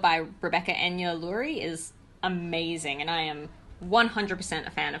 The cover by Rebecca Enya-Lurie is amazing, and I am 100% a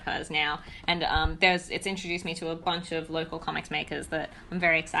fan of hers now. And it's introduced me to a bunch of local comics makers that I'm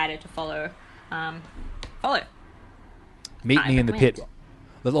very excited to follow. Meet Me in the Pit.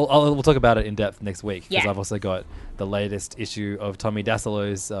 We'll talk about it in depth next week, because I've also got the latest issue of Tommy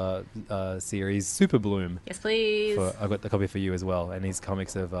Dassolo's series Super Bloom. Yes, please. I've got the copy for you as well, and his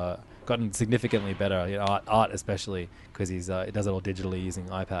comics have gotten significantly better, art especially, because he does it all digitally using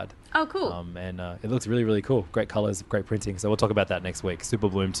iPad. Oh, cool. And it looks really, really cool. Great colors, great printing. So we'll talk about that next week. Super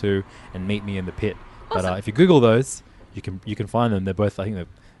Bloom 2 and Meet Me in the Pit. Awesome. But if you Google those, you can find them. They're both, I think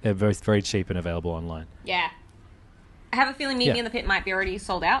they're both very cheap and available online. Yeah. I have a feeling Meet Me in the Pit might be already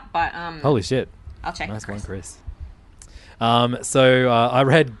sold out, but holy shit! I'll check. Nice one, Chris. So I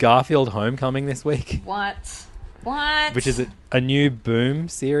read Garfield Homecoming this week. What? Which is a new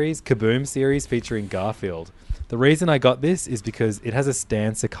Kaboom series featuring Garfield. The reason I got this is because it has a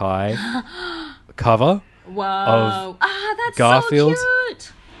Stan Sakai cover. Whoa! That's Garfield, so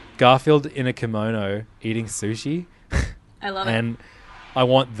cute. Garfield in a kimono eating sushi. I love it. And I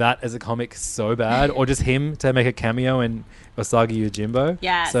want that as a comic so bad, or just him to make a cameo in Usagi Yojimbo.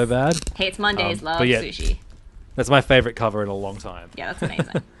 Yes. So bad. Hates Mondays, loves sushi. That's my favorite cover in a long time. Yeah, that's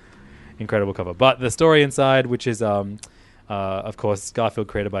amazing. Incredible cover. But the story inside, which is, of course, Garfield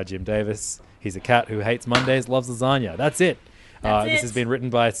created by Jim Davis. He's a cat who hates Mondays, loves lasagna. That's it. This has been written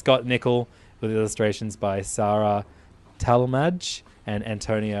by Scott Nickel with illustrations by Sarah Talmadge and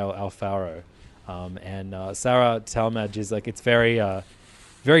Antonio Alfaro. Sarah Talmadge is it's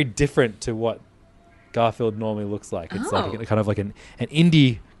very different to what Garfield normally looks like. It's like kind of like an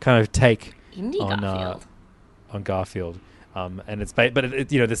indie kind of take on Garfield. And it's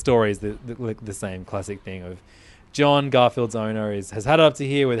the story is the same classic thing of John, Garfield's owner, has had it up to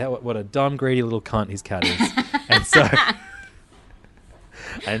here with what a dumb, greedy little cunt his cat is. And so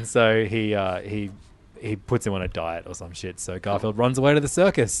And so he puts him on a diet or some shit. So Garfield runs away to the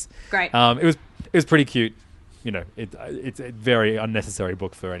circus. Great. It was pretty cute. You know, it's a very unnecessary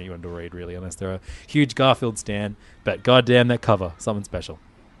book for anyone to read, really, unless they're a huge Garfield stan. But goddamn, that cover, something special.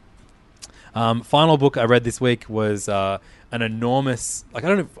 Final book I read this week was an enormous, like, I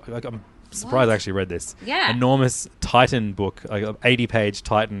don't know, like, I'm surprised I actually read this. Yeah. Enormous Titan book, like an 80-page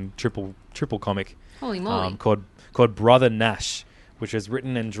Titan triple comic. Holy moly. Called Brother Nash, which was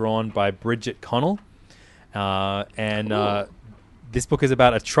written and drawn by Bridget Connell. This book is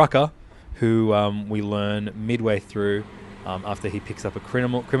about a trucker who we learn midway through, after he picks up a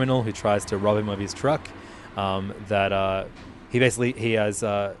criminal who tries to rob him of his truck, that he has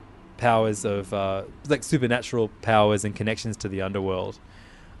powers of like supernatural powers and connections to the underworld.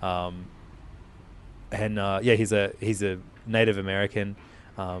 He's a Native American.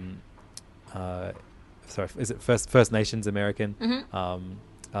 Is it First Nations American?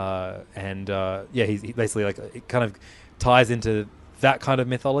 Mm-hmm. He basically, like, it kind of ties into that kind of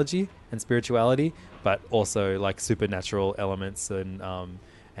mythology and spirituality, but also like supernatural elements and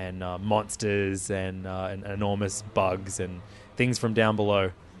monsters and enormous bugs and things from down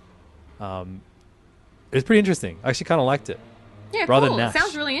below. It was pretty interesting. I actually kind of liked it. Yeah, Brother cool. Nash. It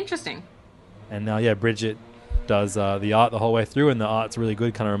sounds really interesting. And Bridget does the art the whole way through, and the art's really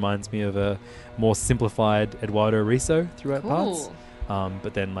good. Kind of reminds me of a more simplified Eduardo Riso throughout parts.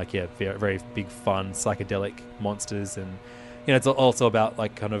 But then, like, very, very big fun psychedelic monsters, and it's also about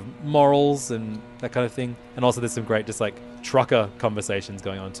like kind of morals and that kind of thing. And also there's some great just like trucker conversations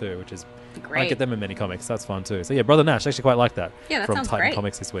going on too, which is Great. I get them in many comics. That's fun too. So Brother Nash, I actually quite like that. Yeah, that from sounds Titan great.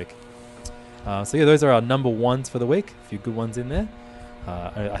 Comics this week. Those are our number ones for the week. A few good ones in there.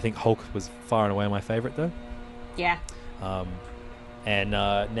 I think Hulk was far and away my favorite though. Yeah.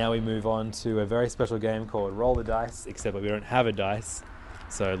 Now we move on to a very special game called Roll the Dice, except that we don't have a dice.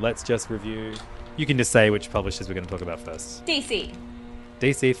 So let's just review. You can just say which publishers we're going to talk about first. DC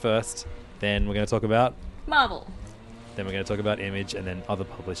first, then we're going to talk about Marvel. Then we're going to talk about Image, and then other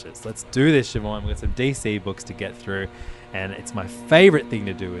publishers. Let's do this, Siobhan. We've got some DC books to get through, and it's my favorite thing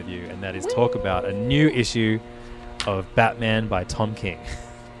to do with you, and that is talk about a new issue of Batman by Tom King.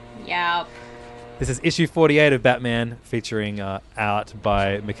 Yep. This is issue 48 of Batman, featuring art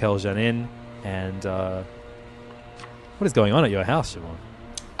by Mikel Janin. And what is going on at your house, Siobhan?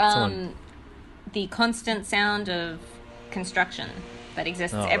 The constant sound of construction that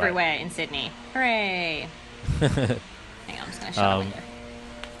exists Oh, everywhere in Sydney. Hooray! Hang on, I'm just going to shut the window.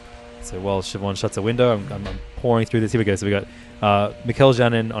 So while Siobhan shuts a window, I'm pouring through this. Here we go. So we got Mikel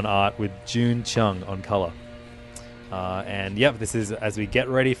Janin on art with June Chung on color. This is as we get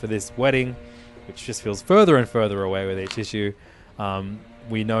ready for this wedding, which just feels further and further away with each issue.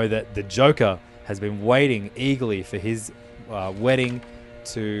 We know that the Joker has been waiting eagerly for his wedding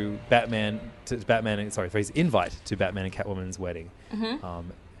to Batman. For his invite to Batman and Catwoman's wedding. Mm-hmm.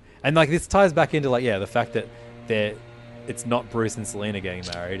 And like this ties back into the fact that it's not Bruce and Selena getting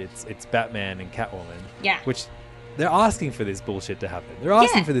married. It's Batman and Catwoman. Yeah. Which they're asking for this bullshit to happen. They're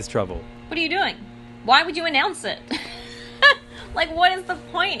asking for this trouble. What are you doing? Why would you announce it? Like, what is the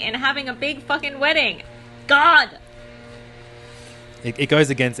point in having a big fucking wedding? God! It goes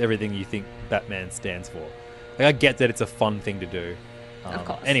against everything you think Batman stands for. Like, I get that it's a fun thing to do. Of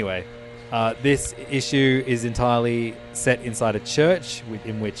course. Anyway, this issue is entirely set inside a church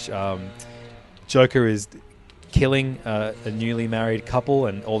in which Joker is killing a newly married couple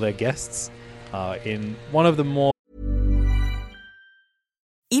and all their guests in one of the more...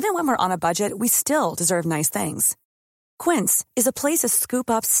 Even when we're on a budget, we still deserve nice things. Quince is a place to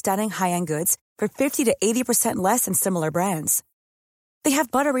scoop up stunning high-end goods for 50 to 80% less than similar brands. They have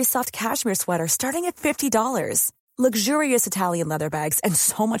buttery soft cashmere sweaters starting at $50, luxurious Italian leather bags, and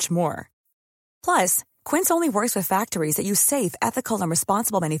so much more. Plus, Quince only works with factories that use safe, ethical, and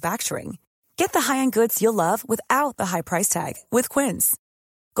responsible manufacturing. Get the high-end goods you'll love without the high price tag with Quince.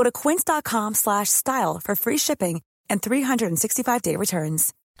 Go to quince.com/style for free shipping and 365-day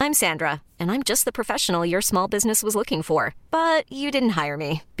returns. I'm Sandra, and I'm just the professional your small business was looking for. But you didn't hire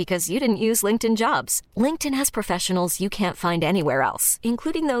me because you didn't use LinkedIn Jobs. LinkedIn has professionals you can't find anywhere else,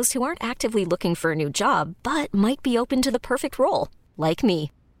 including those who aren't actively looking for a new job, but might be open to the perfect role, like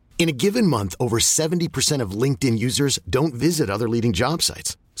me. In a given month, over 70% of LinkedIn users don't visit other leading job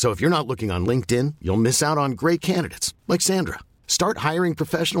sites. So if you're not looking on LinkedIn, you'll miss out on great candidates like Sandra. Start hiring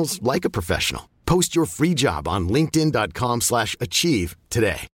professionals like a professional. Post your free job on linkedin.com/achieve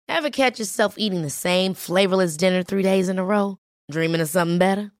today. Ever catch yourself eating the same flavorless dinner 3 days in a row? Dreaming of something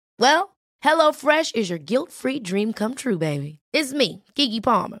better? Well, HelloFresh is your guilt-free dream come true, baby. It's me, Keke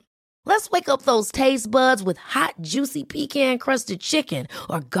Palmer. Let's wake up those taste buds with hot, juicy pecan-crusted chicken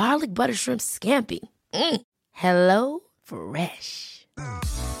or garlic butter shrimp scampi. Hello Fresh.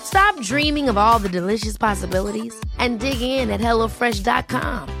 Stop dreaming of all the delicious possibilities and dig in at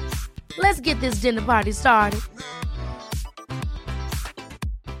HelloFresh.com. Let's get this dinner party started.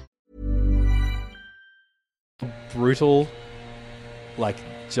 Brutal, like,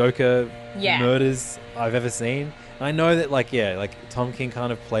 Joker Yeah. murders I've ever seen. And I know that, like Tom King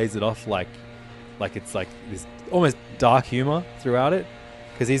kind of plays it off like it's like this almost dark humor throughout it,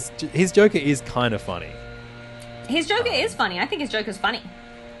 because his Joker is kind of funny. His Joker is funny. I think his Joker's funny.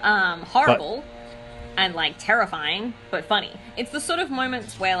 Horrible and like terrifying, but funny. It's the sort of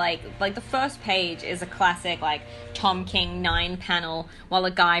moments where like the first page is a classic like Tom King 9-panel while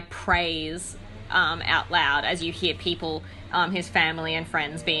a guy prays out loud as you hear people, his family and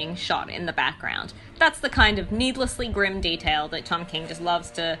friends being shot in the background. That's the kind of needlessly grim detail that Tom King just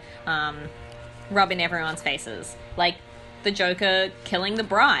loves to rub in everyone's faces. Like the Joker killing the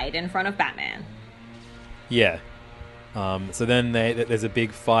bride in front of Batman. Yeah. So then there's a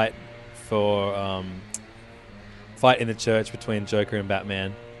big fight in the church between Joker and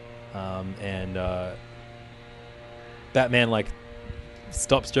Batman, and Batman like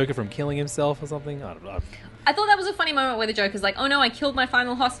stops Joker from killing himself or something. I don't know. I thought that was a funny moment where the Joker's like, "Oh no, I killed my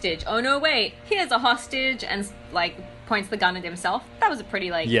final hostage. Oh no, wait, here's a hostage," and like points the gun at himself. That was a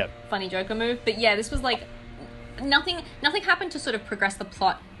pretty like funny Joker move. But yeah, this was like nothing happened to sort of progress the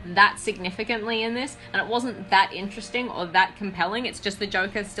plot that significantly in this, and it wasn't that interesting or that compelling. It's just the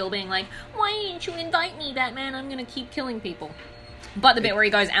Joker still being like, "Why didn't you invite me, Batman? I'm gonna keep killing people." But the bit where he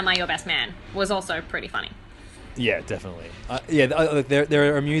goes, "Am I your best man?" was also pretty funny. Yeah, definitely.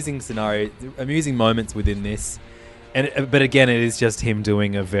 There are amusing moments within this, but again, it is just him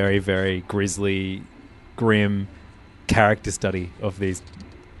doing a very, very grisly, grim character study of these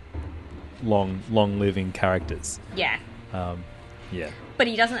long-living characters. Yeah. Yeah. But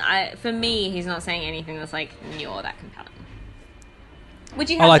he doesn't. For me, he's not saying anything that's like new or that compelling. Would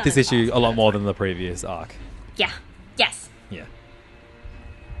you? I like this issue a lot more than the previous arc. Yeah. Yes. Yeah.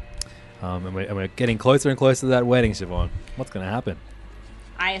 And we're getting closer and closer to that wedding, Siobhan. What's going to happen?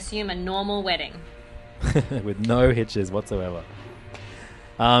 I assume a normal wedding. With no hitches whatsoever.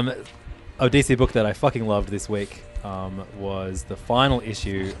 A DC book that I fucking loved this week was the final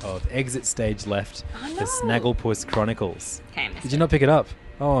issue of Exit Stage Left, The Snagglepuss Chronicles. Okay, I missed Did you not pick it up?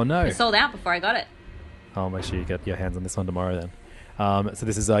 Oh, no. It sold out before I got it. I'll make sure you get your hands on this one tomorrow then. So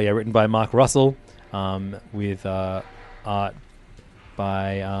this is written by Mark Russell, with art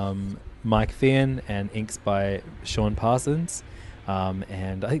by Mike Thean and inks by Sean Parsons.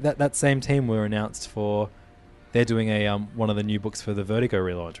 And I think that same team were announced for... They're doing one of the new books for the Vertigo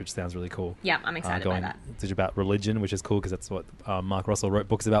relaunch, which sounds really cool. Yeah, I'm excited by that. It's about religion, which is cool because that's what Mark Russell wrote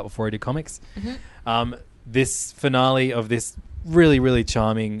books about before he did comics. Mm-hmm. This finale of this really, really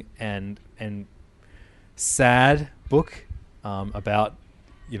charming and sad book about,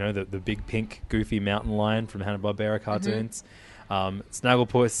 the big pink goofy mountain lion from Hanna-Barbera cartoons. Mm-hmm.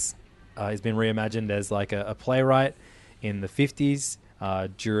 Snagglepuss has been reimagined as like a playwright in the 50s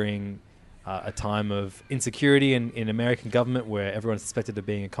during... a time of insecurity in American government where everyone's suspected of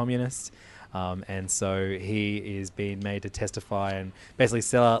being a communist. And so he is being made to testify and basically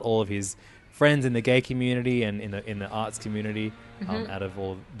sell out all of his friends in the gay community and in the arts community, out of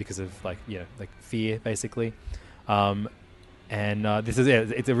because of fear, basically. This is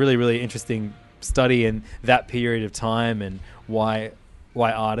it's a really, really interesting study in that period of time and why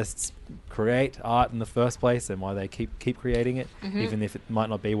artists create art in the first place and why they keep creating it, even if it might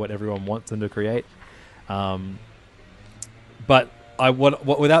not be what everyone wants them to create. But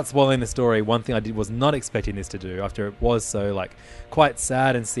without spoiling the story, one thing I was not expecting this to do, after it was so quite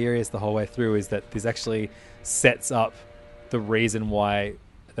sad and serious the whole way through, is that this actually sets up the reason why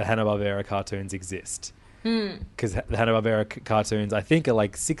the Hanna-Barbera cartoons exist. Because the Hanna-Barbera cartoons, I think, are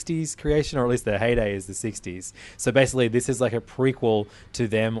 60s creation, or at least their heyday is the 60s. So basically, this is like a prequel to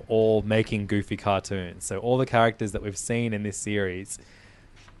them all making goofy cartoons. So all the characters that we've seen in this series,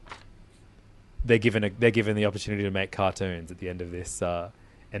 they're given the opportunity to make cartoons at the end of this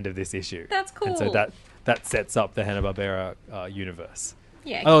issue. That's cool. And so that sets up the Hanna-Barbera universe.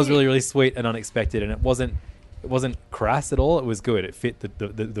 Yeah, that was really, really sweet and unexpected, and it wasn't crass at all. It was good. It fit the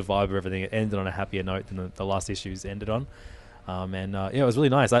vibe of everything. It ended on a happier note than the last issues ended on. It was really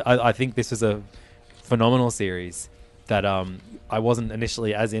nice. I think this was a phenomenal series that I wasn't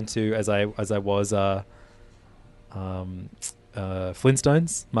initially as into as I was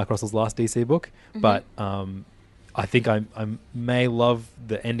Flintstones, Mark Russell's last DC book. Mm-hmm. But I think I may love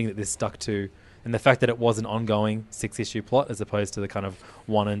the ending that this stuck to And the fact that it was an ongoing 6-issue plot as opposed to the kind of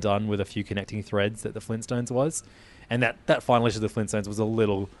one and done with a few connecting threads that the Flintstones was. And that final issue of the Flintstones was a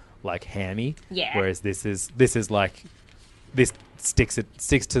little like hammy. Yeah. Whereas this is like this sticks to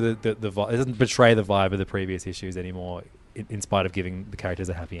the vibe. It doesn't betray the vibe of the previous issues anymore, in spite of giving the characters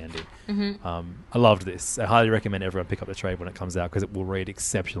a happy ending. I loved this. I highly recommend everyone pick up the trade when it comes out because it will read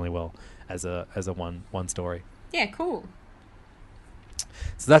exceptionally well as a one story. Yeah, cool.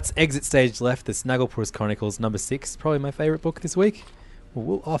 So that's Exit Stage Left, the Snagglepuss Chronicles #6, probably my favourite book this week.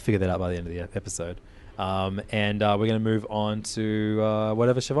 I'll figure that out by the end of the episode. And we're going to move on to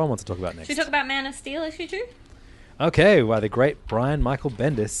whatever Siobhan wants to talk about next. Should we talk about Man of Steel issue 2? Okay, the great Brian Michael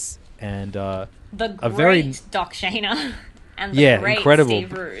Bendis and the great Doc Shaner and the great incredible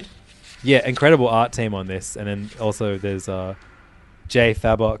Steve Rude. Yeah, incredible art team on this. And then also there's Jay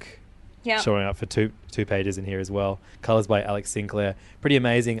Fabok showing up for two pages in here as well. Colours by Alex Sinclair. Pretty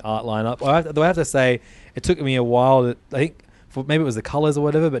amazing art lineup. Though I have to say, it took me a while. I think maybe it was the colours or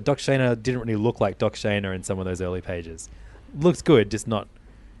whatever, but Doc Shaner didn't really look like Doc Shaner in some of those early pages. Looks good, just not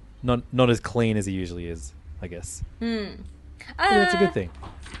as clean as he usually is, I guess. That's a good thing.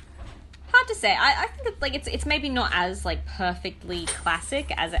 Hard to say. I think that, it's maybe not as perfectly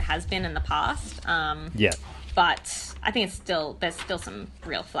classic as it has been in the past. But I think there's still some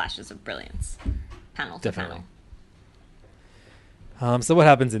real flashes of brilliance, panel to panel. So what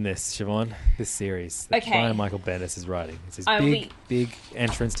happens in this, Siobhan? This series that Okay. Brian Michael Bendis is writing. It's his big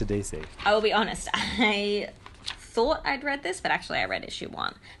entrance to DC. I will be honest. I thought I'd read this, but actually I read issue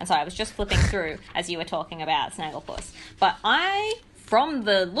 1. And so I was just flipping through as you were talking about Snagglepuss. But I, from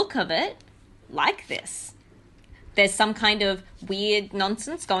the look of it, like this. There's some kind of weird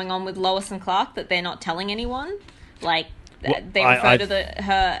nonsense going on with Lois and Clark that they're not telling anyone. They refer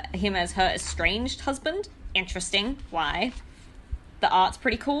to him as her estranged husband. Interesting. Why? The art's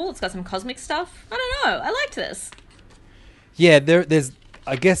pretty cool. It's got some cosmic stuff. I don't know. I liked this. Yeah, there's...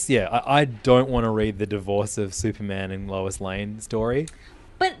 I guess, I don't want to read the divorce of Superman and Lois Lane story.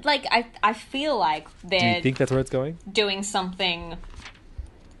 But, I feel like they're... Do you think that's where it's going? Doing something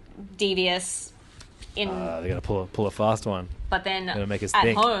devious in... They're going to pull a fast one. But then make us at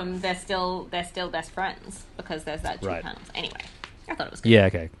think. home, they're still best friends because there's that two panels. Anyway, I thought it was good. Yeah,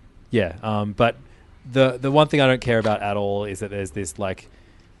 okay. Yeah, but the one thing I don't care about at all is that there's this,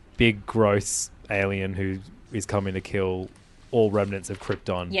 big, gross alien who is coming to kill all remnants of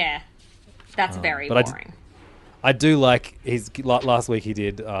Krypton. Yeah, that's very but boring. I do like last week he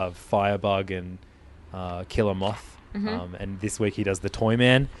did Firebug and Killer Moth, and this week he does the Toy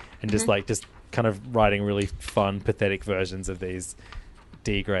Man, and just kind of writing really fun, pathetic versions of these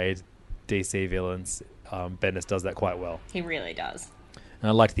D-grade DC villains. Bendis does that quite well. He really does. And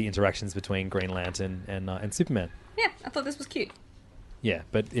I liked the interactions between Green Lantern and Superman. Yeah, I thought this was cute. Yeah,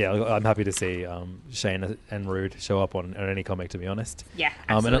 but I'm happy to see Shane and Rude show up on any comic, to be honest. Yeah,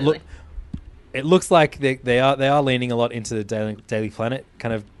 absolutely. And it looks like they are leaning a lot into the Daily Planet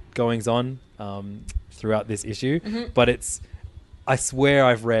kind of goings on throughout this issue. But I swear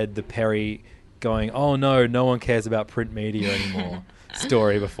I've read the Perry going, oh no one cares about print media anymore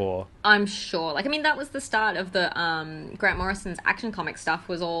story before. I'm sure. That was the start of the Grant Morrison's Action Comic stuff,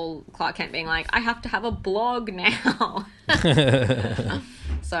 was all Clark Kent being like, I have to have a blog now.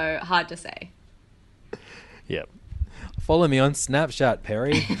 So, hard to say. Yep. Follow me on Snapchat,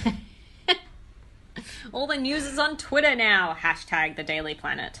 Perry. All the news is on Twitter now. # the Daily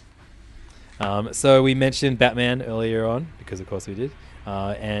Planet. So we mentioned Batman earlier on, because of course we did.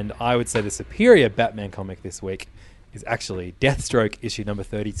 And I would say the superior Batman comic this week is actually Deathstroke issue number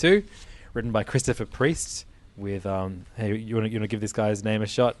 32, written by Christopher Priest with, hey, you want to give this guy's name a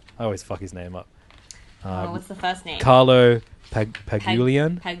shot? I always fuck his name up. What's the first name? Carlo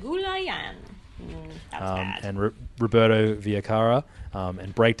Pagulayan. Pagulayan. That was bad. And Roberto Villacara.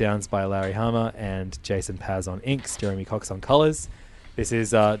 And breakdowns by Larry Hama and Jason Paz on inks, Jeremy Cox on colors. This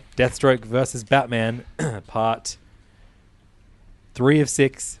is Deathstroke versus Batman, part 3 of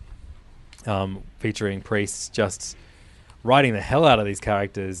 6, featuring Priest just writing the hell out of these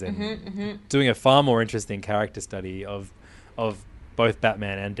characters and doing a far more interesting character study of both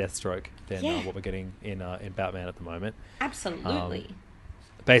Batman and Deathstroke than what we're getting in Batman at the moment. Absolutely.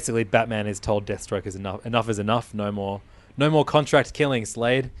 Basically, Batman is told Deathstroke is enough. Enough is enough. No more contract killing,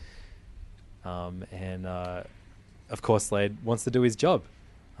 Slade. And of course, Slade wants to do his job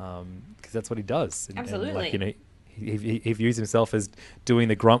because that's what he does. Absolutely. And, he views himself as doing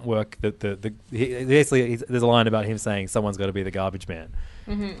the grunt work. Basically, there's a line about him saying someone's got to be the garbage man.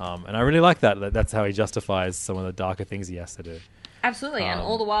 And I really like that. That's how he justifies some of the darker things he has to do. Absolutely. And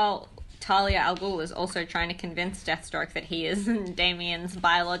all the while, Talia al Ghul is also trying to convince Deathstroke that he is Damien's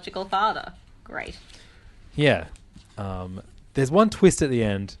biological father. great. Yeah. There's one twist at the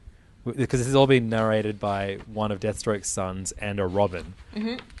end, because this has all been narrated by one of Deathstroke's sons and a Robin.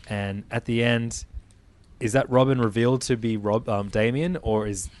 Mm-hmm. And at the end, is that Robin revealed to be Damien, or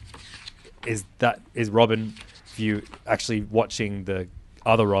is Robin View actually watching the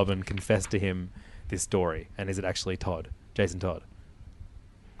other Robin confess to him this story? And is it actually Jason Todd?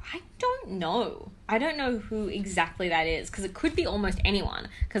 I don't know. I don't know who exactly that is, because it could be almost anyone.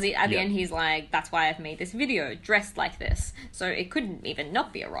 Because at the end he's like, that's why I've made this video dressed like this. So it couldn't even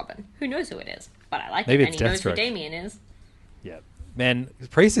not be a Robin. Who knows who it is? But I like Maybe it, and he knows who Deathstroke. Damien is. Yeah. Man,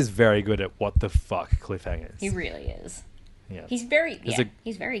 Priest is very good at what the fuck cliffhangers. He really is. Yeah. He's very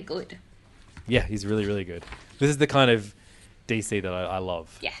good. Yeah, he's really, really good. This is the kind of DC that I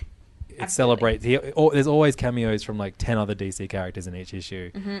love. Yeah. It celebrates. There's always cameos from like 10 other DC characters in each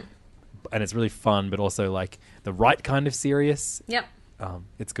issue. Mm-hmm. And it's really fun, but also like the right kind of serious. Yep.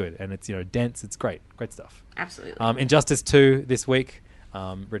 It's good. And it's, dense. It's great. Great stuff. Absolutely. Injustice 2 this week,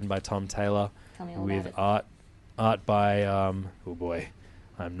 written by Tom Taylor. Tell me all with about art by, oh boy,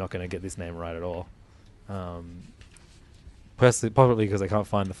 I'm not going to get this name right at all. Personally, probably because I can't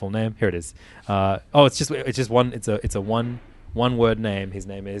find the full name. Here it is. It's a one word name. His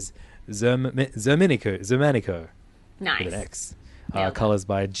name is Zermanico. Nice. With an X. Nailed it. Colors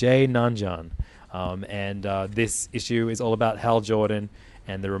by Jay Nanjan. And this issue is all about Hal Jordan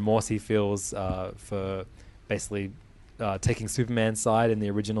and the remorse he feels for basically taking Superman's side in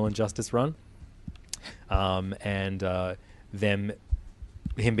the original Injustice run. And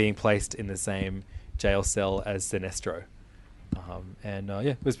him being placed in the same jail cell as Sinestro.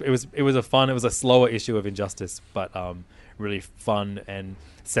 It was a slower issue of Injustice, but really fun, and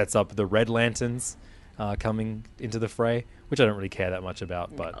sets up the Red Lanterns coming into the fray, which I don't really care that much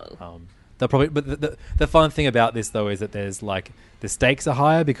about. But they'll probably. But the fun thing about this though is that there's like the stakes are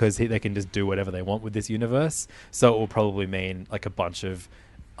higher because they can just do whatever they want with this universe. So it will probably mean like a bunch of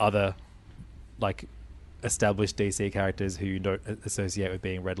other like established DC characters who you don't associate with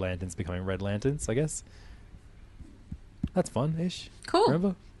being Red Lanterns becoming Red Lanterns, I guess. That's fun-ish. Cool.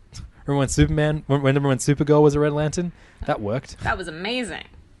 Remember when Supergirl was a Red Lantern? That worked. That was amazing.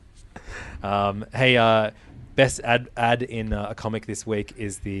 Best ad in a comic this week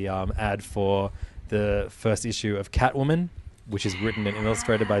is the ad for the first issue of Catwoman, which is written and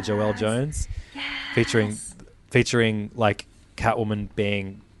illustrated by Joelle Jones, featuring like Catwoman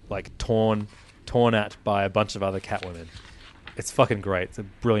being like torn at by a bunch of other Catwomen. It's fucking great. It's a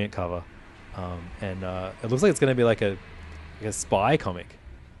brilliant cover, and it looks like it's going to be like a spy comic.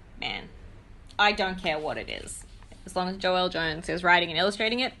 Man, I don't care what it is. As long as Joelle Jones is writing and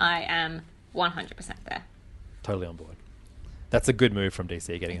illustrating it, I am 100% there. Totally on board. That's a good move from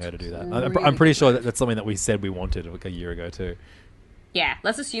DC, getting her to do that. I'm pretty sure that's something that we said we wanted like a year ago too. Yeah,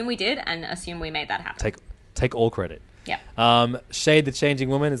 let's assume we did and assume we made that happen. Take all credit. Yeah. Shade the Changing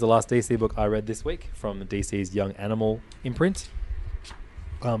Woman is the last DC book I read this week from DC's Young Animal imprint.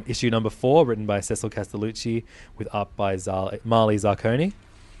 Issue number 4, written by Cecil Castellucci, with art by Marley Zarconi.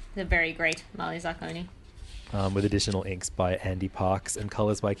 The very great Marley Zarconi. With additional inks by Andy Parks and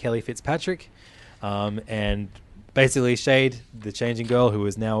colors by Kelly Fitzpatrick. And basically Shade, the changing girl who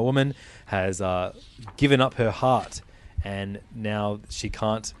is now a woman, has given up her heart, and now she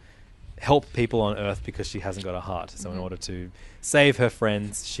can't help people on Earth because she hasn't got a heart. So in order to save her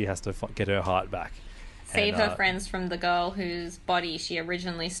friends, she has to get her heart back. Save her friends from the girl whose body she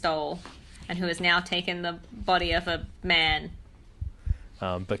originally stole and who has now taken the body of a man.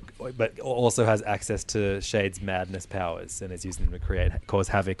 But also has access to Shade's madness powers and is using them to cause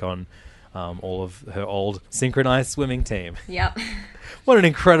havoc on all of her old synchronized swimming team. Yep. What an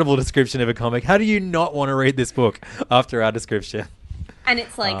incredible description of a comic. How do you not want to read this book after our description? And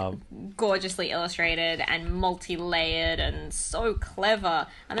it's like gorgeously illustrated and multi-layered and so clever.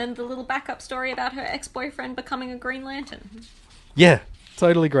 And then the little backup story about her ex-boyfriend becoming a Green Lantern. Yeah,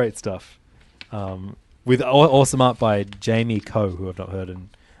 totally great stuff. With awesome art by Jamie Coe, who I've not heard. And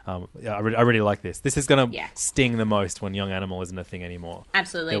I really like this. This is going to sting the most when Young Animal isn't a thing anymore.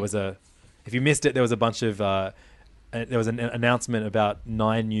 Absolutely. If you missed it, there was a bunch of... there was an announcement about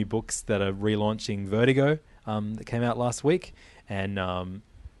 9 new books that are relaunching Vertigo that came out last week. And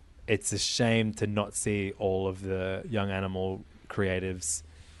it's a shame to not see all of the Young Animal creatives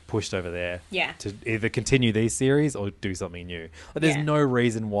pushed over there to either continue these series or do something new. There's no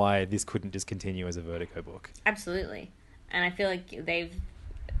reason why this couldn't just continue as a Vertigo book. Absolutely. And I feel like they've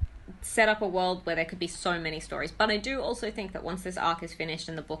set up a world where there could be so many stories. But I do also think that once this arc is finished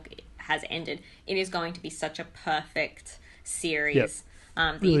and the book has ended, it is going to be such a perfect series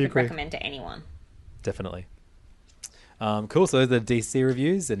that really you could recommend to anyone. Definitely. Cool. So those are the DC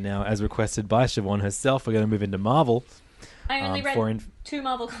reviews, and now, as requested by Siobhan herself, we're going to move into Marvel. I only read 2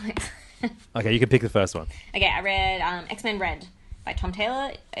 Marvel comics. Okay, you can pick the first one. Okay, I read X-Men Red by Tom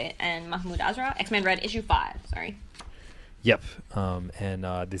Taylor and Mahmoud Azra. X-Men Red issue 5, sorry. Yep. And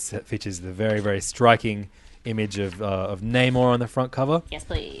this features the very, very striking image of Namor on the front cover. Yes,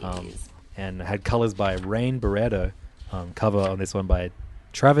 please. And had colors by Rain Barreto. Cover on this one by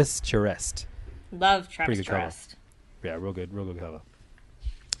Travis Charest. Love Travis Pretty good cover. Charest. Yeah, real good cover.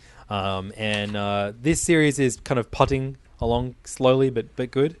 And this series is kind of putting along slowly but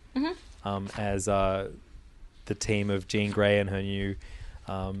good. Mm-hmm. As the team of Jean Grey and her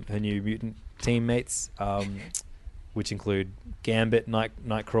new mutant teammates, which include Gambit,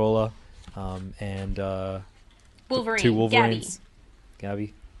 Nightcrawler, and Wolverine, 2 Wolverines,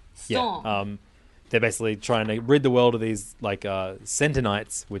 Gabby. Storm. Yeah. They're basically trying to rid the world of these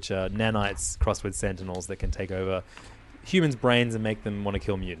Sentinites, which are nanites crossed with Sentinels that can take over humans' brains and make them want to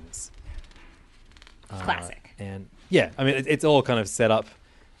kill mutants. Classic. And yeah, I mean, it's all kind of set up.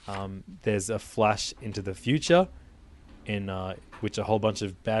 There's a flash into the future in which a whole bunch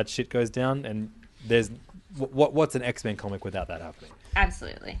of bad shit goes down, and there's what's an X-Men comic without that happening?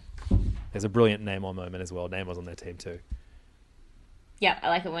 Absolutely. There's a brilliant Namor moment as well. Namor's on their team too. Yeah, I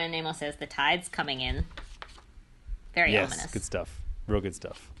like it when Namor says the tide's coming in. Very ominous. Good stuff. Real good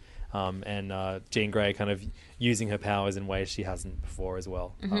stuff. And Jean Grey kind of using her powers in ways she hasn't before as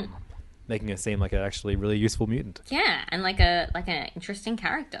well. Mm-hmm. Making her seem like an actually really useful mutant. Yeah, and like an interesting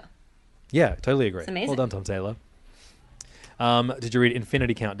character. Yeah, totally agree. It's amazing. Well done, Tom Taylor. Did you read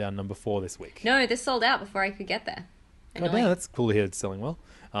Infinity Countdown number 4 this week? No, this sold out before I could get there. Oh, yeah, that's cool to hear it's selling well.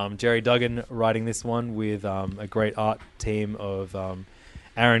 Jerry Duggan writing this one with a great art team of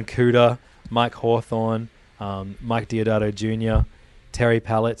Aaron Kuder, Mike Hawthorne, Mike Diodato Jr., Terry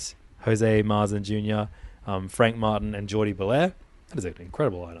Pallett, Jose Marzan Jr., Frank Martin, and Jordi Belair. That is an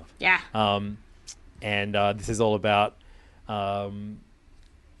incredible lineup. Yeah. And this is all about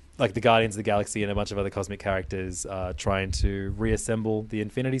like the Guardians of the Galaxy and a bunch of other cosmic characters trying to reassemble the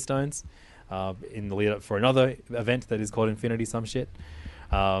Infinity Stones in the lead up for another event that is called Infinity some shit.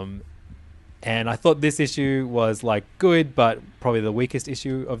 And I thought this issue was like good, but probably the weakest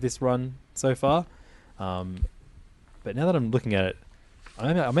issue of this run so far. But now that I'm looking at it,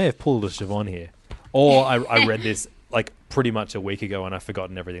 I may have pulled a Siobhan here. Or I read this like pretty much a week ago and I've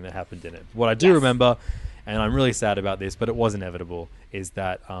forgotten everything that happened in it. What I do remember, and I'm really sad about this, but it was inevitable, is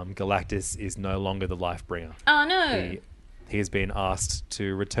that Galactus is no longer the Lifebringer. Oh, no. He has been asked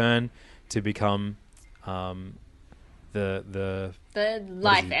to return to become the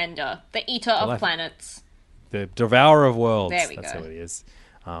Life Ender, the Eater of Planets. The Devourer of Worlds. There we That's go. who it is.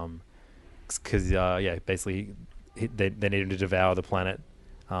 Because, basically they need him to devour the planet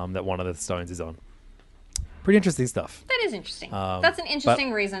that one of the stones is on. Pretty interesting stuff. That is interesting. That's an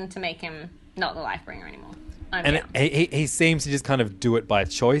interesting reason to make him not the Lifebringer anymore. He seems to just kind of do it by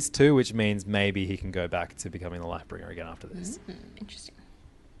choice too, which means maybe he can go back to becoming the Lifebringer again after this. Interesting.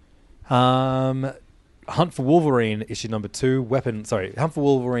 Hunt for Wolverine issue number 2. Hunt for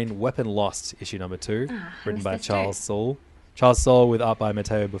Wolverine Weapon Lost issue number 2, written by Charles Soule. Charles Soule with art by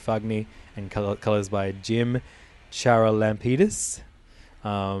Matteo Buffagni and colors by Jim Charalampidis.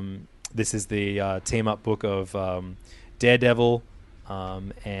 This is the team-up book of Daredevil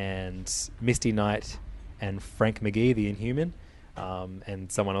and Misty Knight and Frank McGee, the Inhuman,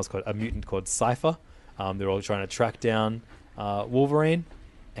 and someone else a mutant called Cypher. They're all trying to track down Wolverine,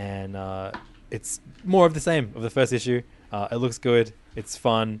 and it's more of the same of the first issue. It looks good. It's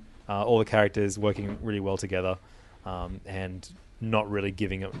fun. All the characters working really well together, and not really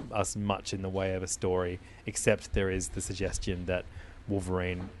giving us much in the way of a story, except there is the suggestion that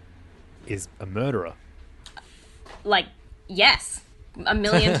Wolverine is a murderer. Like, yes.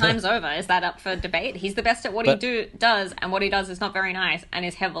 1,000,000 times over. Is that up for debate? He's the best at what he does, and what he does is not very nice and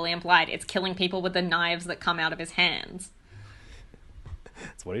is heavily implied. It's killing people with the knives that come out of his hands.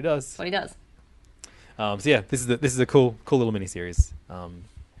 That's what he does. What he does. This is a cool little miniseries.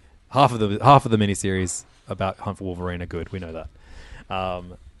 Half of the miniseries about Hunt for Wolverine are good. We know that.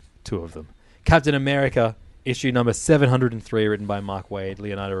 2 of them. Captain America issue number 703, written by Mark Waid,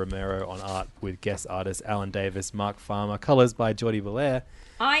 Leonardo Romero on art with guest artists Alan Davis, Mark Farmer, colors by Jordi Belair.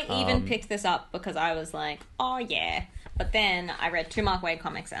 I even picked this up because I was like, oh yeah. But then I read 2 Mark Waid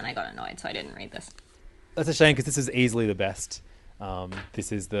comics and I got annoyed, so I didn't read this. That's a shame because this is easily the best.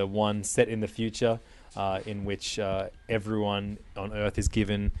 This is the one set in the future in which everyone on Earth is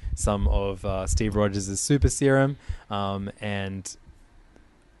given some of Steve Rogers' super serum, and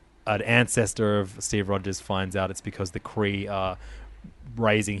an ancestor of Steve Rogers finds out it's because the Kree are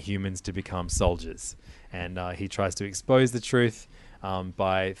raising humans to become soldiers. and he tries to expose the truth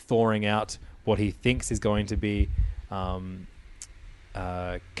by thawing out what he thinks is going to be Captain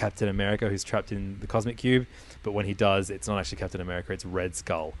America, who's trapped in the Cosmic Cube. But when he does, it's not actually Captain America; it's Red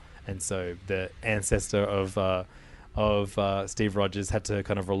Skull. And so the ancestor of Steve Rogers had to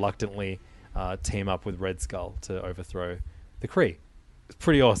kind of reluctantly team up with Red Skull to overthrow the Kree. It's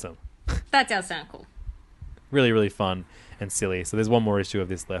pretty awesome. That does sound cool. Really, really fun and silly. So there's one more issue of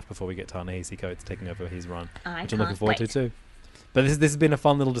this left before we get Ta-Nehisi Coates taking over his run, which I'm looking forward to too. But this has been a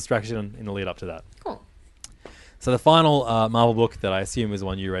fun little distraction in the lead up to that. Cool. So the final Marvel book that I assume is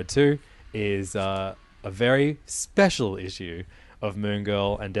one you read too is a very special issue of Moon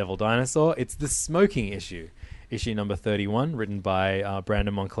Girl and Devil Dinosaur. It's the smoking issue. Issue number 31, written by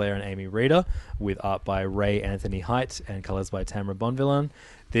Brandon Monclair and Amy Reeder, with art by Ray Anthony Height and colors by Tamara Bonvillain.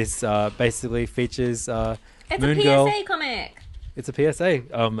 This basically features it's Moon a PSA Girl. comic. It's a PSA,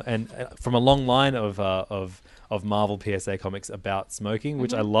 and from a long line of Marvel PSA comics about smoking,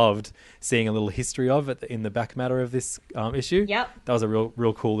 which I loved seeing a little history of in the back matter of this issue. Yep, that was a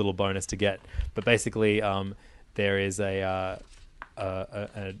real cool little bonus to get. But basically, there is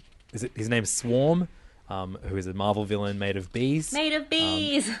his name's Swarm, who is a Marvel villain made of bees. Made of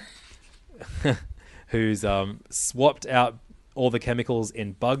bees. Who's swapped out all the chemicals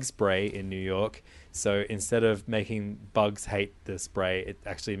in bug spray in New York. So instead of making bugs hate the spray, it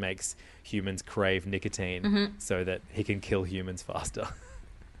actually makes humans crave nicotine so that he can kill humans faster.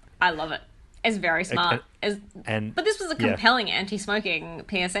 I love it. It's very smart. But this was a compelling anti-smoking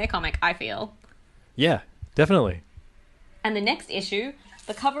PSA comic, I feel. Yeah, definitely. And the next issue,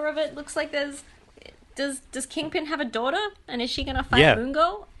 the cover of it looks like does Kingpin have a daughter? And is she going to fight Moon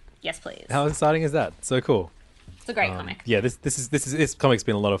Girl? Yes, please. How exciting is that? So cool. It's a great comic. Yeah, this comic's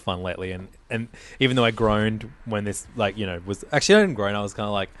been a lot of fun lately, and even though I groaned when this was actually, I didn't groan. I was kind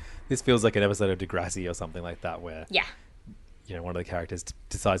of like, this feels like an episode of Degrassi or something like that, where one of the characters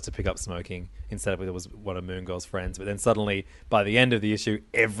decides to pick up smoking instead of it was one of Moon Girl's friends, but then suddenly by the end of the issue,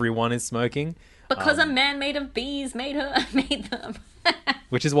 everyone is smoking because a man made of bees made them.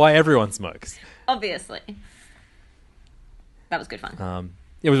 Which is why everyone smokes. Obviously, that was good fun.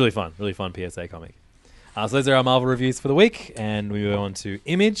 It was really fun PSA comic. So those are our Marvel reviews for the week, and we move on to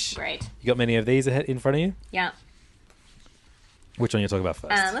Image. Great. You got many of these in front of you? Yeah. Which one are you talking about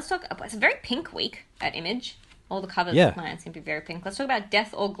first? Let's talk. It's a very pink week at Image. All the covers seem to be very pink. Let's talk about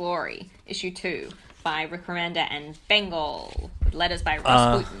Death or Glory, issue 2, by Rick Remender and Bengal, with letters by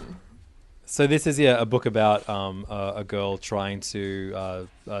Ross Wooten. So this is a book about a girl trying to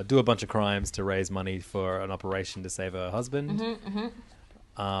do a bunch of crimes to raise money for an operation to save her husband.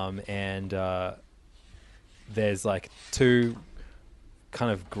 And there's like two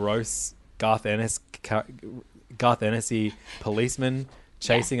kind of gross Garth Ennis-y policemen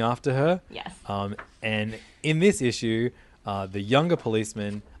chasing after her. Yes. And in this issue, the younger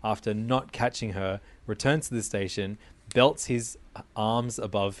policeman, after not catching her, returns to the station, belts his arms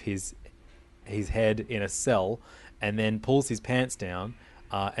above his head in a cell, and then pulls his pants down.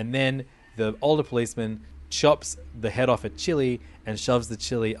 And then the older policeman chops the head off a chili and shoves the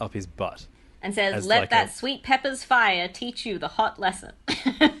chili up his butt. And says, let that sweet pepper's fire teach you the hot lesson.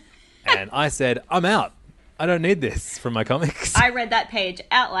 And I said, I'm out. I don't need this from my comics. I read that page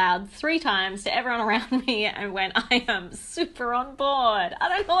out loud 3 times to everyone around me and went, I am super on board. I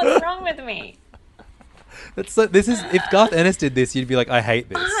don't know what's wrong with me. If Garth Ennis did this, you'd be like, I hate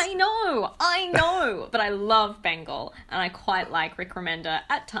this. I know. But I love Bengal, and I quite like Rick Remender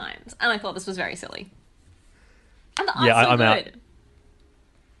at times. And I thought this was very silly. And the art's so good. Out.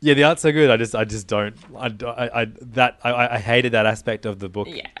 Yeah, the art's so good. I just don't. I hated that aspect of the book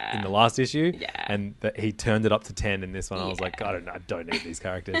in the last issue, and that he turned it up to 10 in this one. I was like, I don't need these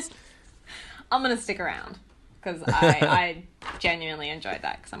characters. I'm gonna stick around because I genuinely enjoyed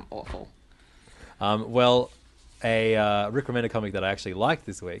that because I'm awful. Well, a Rick Remender comic that I actually liked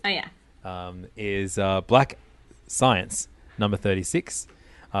this week. Is Black Science number 36,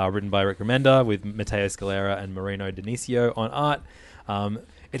 written by Rick Remender with Matteo Scalera and Marino Dionisio on art.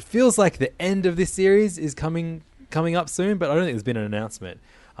 It feels like the end of this series is coming up soon, but I don't think there's been an announcement.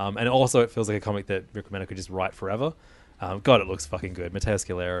 And also, it feels like a comic that Rick Remender could just write forever. God, it looks fucking good. Matteo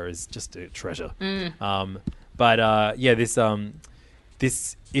Scalera is just a treasure.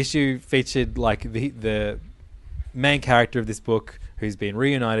 This issue featured like the main character of this book, who's been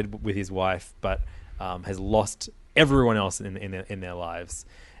reunited with his wife, but has lost everyone else in their lives,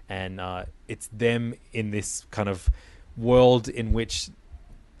 and it's them in this kind of world in which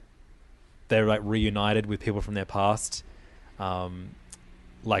they're like reunited with people from their past,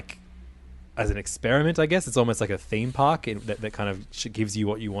 like as an experiment, I guess. It's almost like a theme park that kind of gives you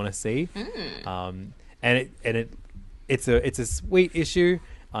what you want to see. and it's a sweet issue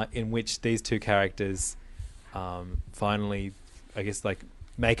in which these two characters finally, I guess, like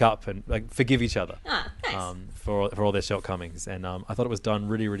make up and like forgive each other Nice. for all their shortcomings. And I thought it was done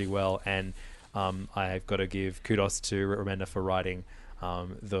really, really well. And I've got to give kudos to Rick Remender for writing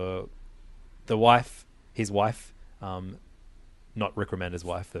his wife, not Rick Remender's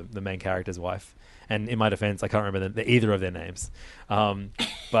wife, the main character's wife. And in my defense, I can't remember either of their names.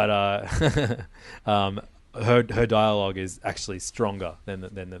 But her dialogue is actually stronger than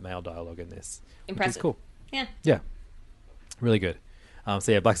the male dialogue in this. Impressive. Which is cool. Yeah. Yeah. Really good.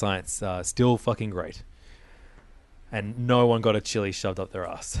 So yeah, Black Science, still fucking great. And no one got a chili shoved up their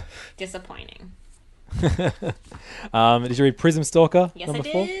ass. Disappointing. Did you read Prism Stalker? Yes, number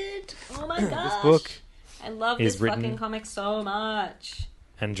I 4? did. Oh my gosh. This book I love is this written- fucking comic so much.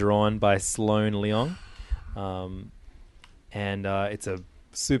 and drawn by Sloane Leong. And it's a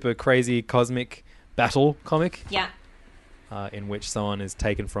super crazy cosmic battle comic. Yeah. In which someone is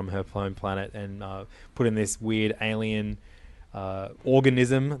taken from her home planet and put in this weird alien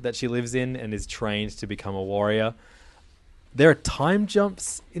organism that she lives in and is trained to become a warrior. There are time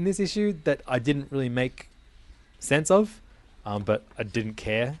jumps in this issue that I didn't really make sense of, but I didn't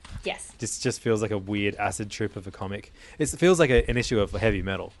care. Yes. Just feels like a weird acid trip of a comic. It feels like an issue of heavy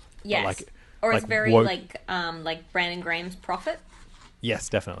metal. Yes. Or it's very woke. like Brandon Graham's Prophet. Yes,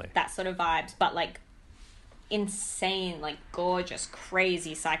 definitely. That sort of vibes, but like insane, like gorgeous,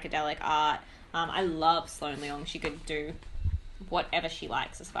 crazy psychedelic art. I love Sloane Leong. She could do whatever she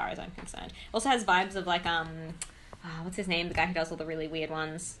likes as far as I'm concerned. Also has vibes of like what's his name? The guy who does all the really weird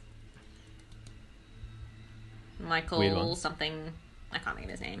ones. Michael Weird ones? something. I can't think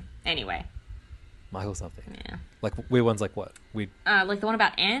of his name. Anyway. Michael something. Yeah. Like weird ones like what? Weird. Like the one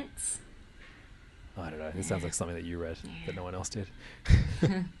about ants. I don't know. This sounds like something that you read that no one else did.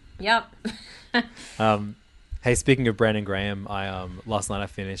 Yep. Hey, speaking of Brandon Graham, I last night I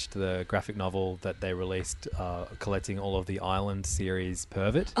finished the graphic novel that they released, collecting all of the Island series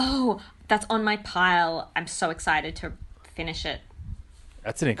Pervert. Oh, that's on my pile. I'm so excited to finish it.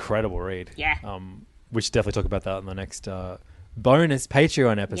 That's an incredible read. Yeah. We should definitely talk about that in the next bonus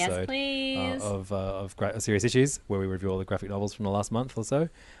Patreon episode. Yes, please. Of Serious Issues, where we review all the graphic novels from the last month or so.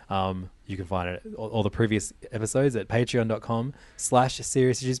 You can find it all the previous episodes at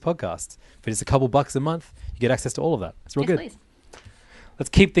patreon.com/Serious Issues Podcast. For just a couple bucks a month, you get access to all of that. It's real Yes, good. please. Let's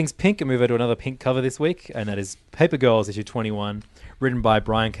keep things pink and move on to another pink cover this week, and that is Paper Girls issue 21, written by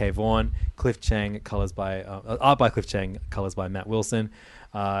Brian K. Vaughan, Cliff Chang, art by Cliff Chang, colors by Matt Wilson.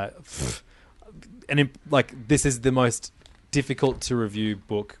 This is the most difficult to review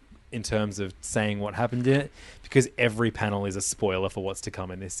book in terms of saying what happened in it, because every panel is a spoiler for what's to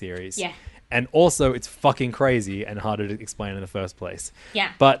come in this series. Yeah. And also, it's fucking crazy and harder to explain in the first place.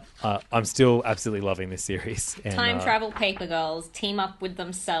 Yeah. But I'm still absolutely loving this series. And, Time travel paper girls team up with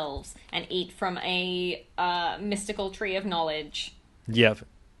themselves and eat from a mystical tree of knowledge. Yep.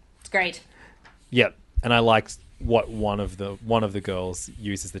 It's great. Yep. And I liked what one of the girls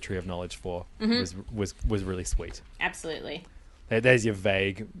uses the tree of knowledge for. Was really sweet. Absolutely. There's your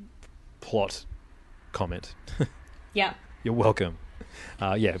vague plot comment. Yeah. You're welcome.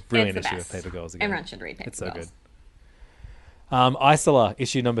 Brilliant It's the issue best. of Paper Girls again. Everyone should read Paper It's so Girls. good. Isola,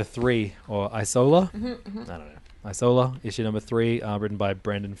 issue number 3, or Isola? I don't know. Isola, issue number 3, written by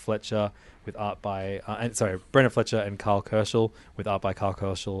Brendan Fletcher with art by Brendan Fletcher and Carl Kerschel with art by Carl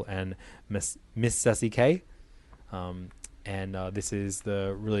Kerschel and Miss Sassy K. This is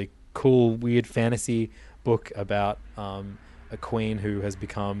the really cool, weird fantasy book about a queen who has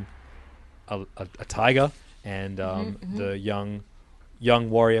become a tiger, and the young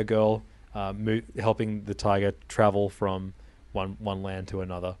warrior girl helping the tiger travel from one land to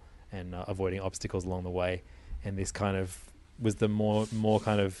another and avoiding obstacles along the way. And this kind of was the more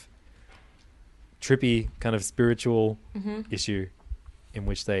kind of trippy, kind of spiritual issue in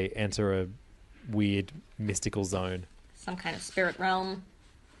which they enter a weird mystical zone. Some kind of spirit realm.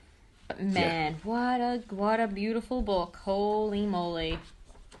 But man, what a beautiful book. Holy moly.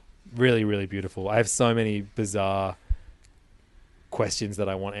 Really, really beautiful. I have so many bizarre questions that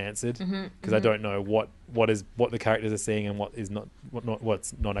I want answered because I don't know what the characters are seeing and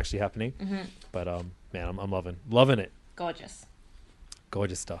what's not actually happening. But man, I'm loving it. Gorgeous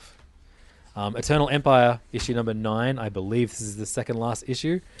Stuff. Eternal Empire issue number 9. I believe this is the second last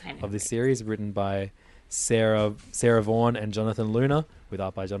issue of this series, written by Sarah Vaughan and Jonathan Luna, with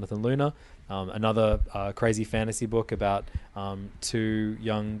art by Jonathan Luna. Another crazy fantasy book about a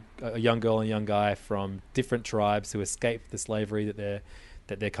young girl and a young guy from different tribes who escape the slavery that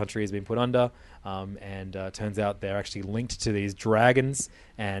that their country has been put under. And turns out they're actually linked to these dragons.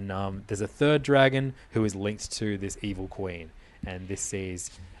 And there's a third dragon who is linked to this evil queen. And this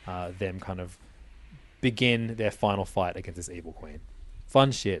sees them kind of begin their final fight against this evil queen.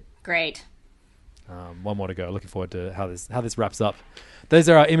 Fun shit. Great. One more to go. Looking forward to how this wraps up. Those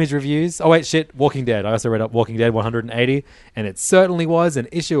are our Image reviews. Oh wait, shit. Walking Dead. I also read up Walking Dead 180, and it certainly was an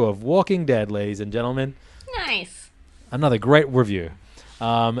issue of Walking Dead, ladies and gentlemen. Nice. Another great review.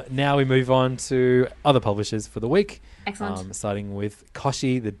 Now we move on to other publishers for the week. Excellent. Starting with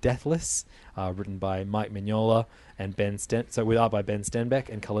Koshi the Deathless, written by Mike Mignola and with art by Ben Stenbeck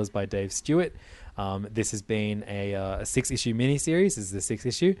and colors by Dave Stewart. This has been a 6-issue miniseries. This is the 6th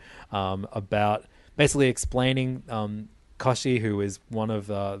issue about basically explaining Koshi, who is one of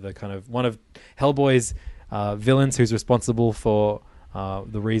Hellboy's villains, who's responsible for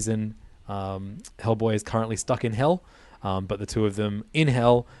the reason Hellboy is currently stuck in hell. But the two of them in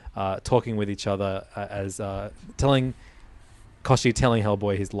hell talking with each other as telling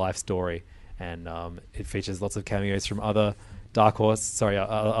Hellboy his life story, and it features lots of cameos from other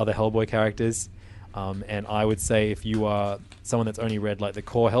other Hellboy characters. And I would say if you are someone that's only read like the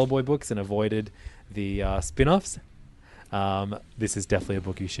core Hellboy books and avoided the spin-offs, this is definitely a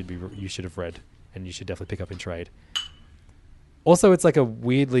book you should have read, and you should definitely pick up in trade. Also, it's like a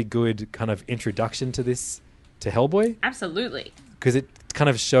weirdly good kind of introduction to Hellboy. Absolutely. Because it kind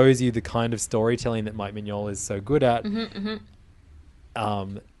of shows you the kind of storytelling that Mike Mignola is so good at.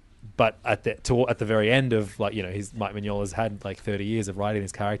 But at the very end of Mike Mignola's had like 30 years of writing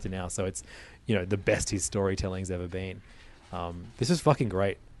this character now, so it's the best his storytelling's ever been. This is fucking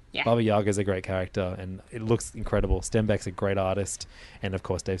great. Yeah. Baba Yaga's a great character, and it looks incredible. Stenbeck's a great artist, and of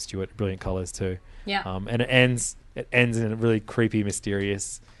course Dave Stewart, brilliant colors too. Yeah. And it ends in a really creepy,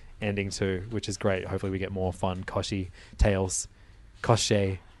 mysterious ending too, which is great. Hopefully we get more fun Koshi tales.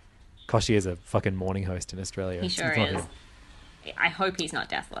 Koshi is a fucking morning host in Australia. He sure is. I hope he's not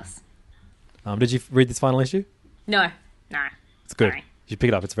deathless. Did you read this final issue? No. It's good. Sorry. You should pick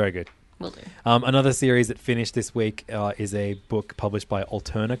it up. It's very good. Will do. Another series that finished this week is a book published by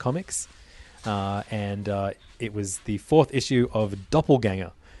Alterna Comics. And it was the 4th issue of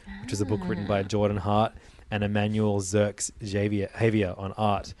Doppelganger, which is a book written by Jordan Hart and Emmanuel Zerks Javier on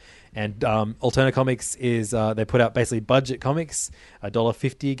art. And Alterna Comics is they put out basically budget comics.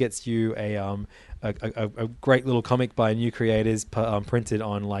 $1.50 gets you a great little comic by new creators, printed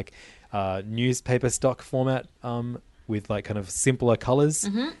on like newspaper stock format, with like kind of simpler colors.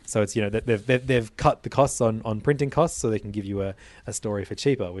 So it's they've cut the costs on printing costs, so they can give you a story for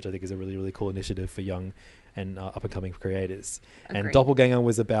cheaper, which I think is a really, really cool initiative for young and up and coming creators. Agreed. And Doppelganger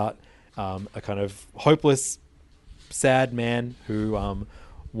was about a kind of hopeless, sad man who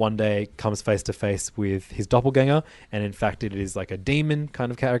one day comes face to face with his doppelganger, and in fact it is like a demon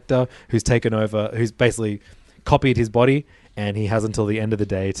kind of character who's taken over, who's basically copied his body, and he has until the end of the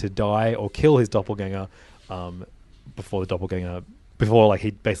day to die or kill his doppelganger before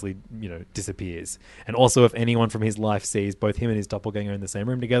he basically disappears. And also, if anyone from his life sees both him and his doppelganger in the same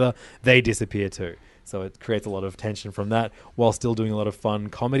room together, they disappear too. So it creates a lot of tension from that, while still doing a lot of fun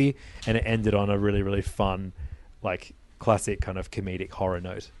comedy. And it ended on a really, really fun, like classic kind of comedic horror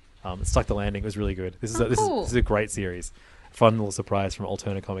note. It stuck the landing. It was really good. This is a great series. Fun little surprise from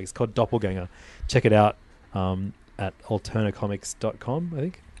Alterna Comics called Doppelganger. Check it out at alternacomics.com, I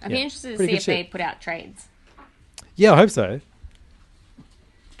think. I'd be interested to see if they put out trades. Yeah, I hope so.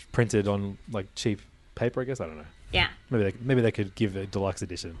 Printed on like cheap paper, I guess. I don't know. Yeah. Maybe they could give a deluxe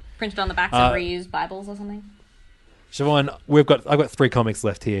edition. Printed on the backs of reused Bibles or something. Siobhan, I've got 3 comics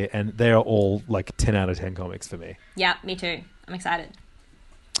left here, and they are all like 10 out of 10 comics for me. Yeah, me too. I'm excited.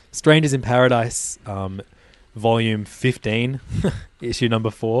 Strangers in Paradise, volume 15, issue number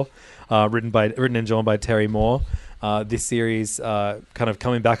 4, written and drawn by Terry Moore. This series kind of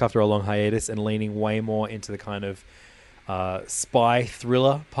coming back after a long hiatus and leaning way more into the kind of spy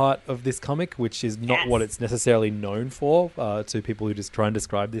thriller part of this comic, which is not what it's necessarily known for to people who just try and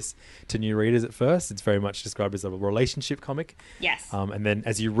describe this to new readers at first. It's very much described as a relationship comic. Yes. And then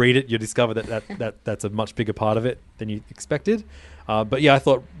as you read it, you discover that's a much bigger part of it than you expected. But yeah, I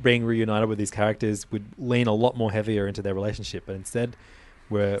thought being reunited with these characters would lean a lot more heavier into their relationship, but instead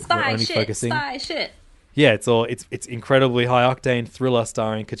we're only focusing. Spy shit. Yeah, it's incredibly high octane thriller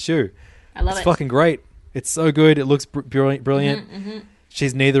starring Kachu. I love it. It's fucking great. It's so good. It looks brilliant. Mm-hmm.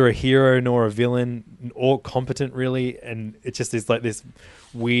 She's neither a hero nor a villain or competent, really, and it just is like this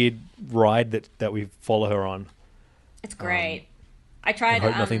weird ride that we follow her on. It's great. I tried.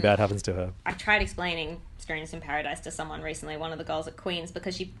 I hope nothing bad happens to her. I tried explaining Strangeness in Paradise to someone recently, one of the girls at Queen's,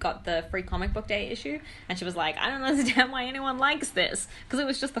 because she got the free comic book day issue, and she was like, I don't understand why anyone likes this, because it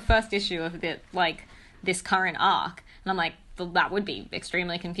was just the first issue of this current arc. And I'm like, well, that would be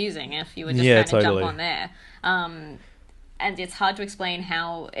extremely confusing if you were just trying to jump on there. And it's hard to explain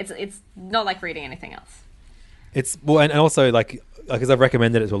how it's not like reading anything else. It's and also like because I've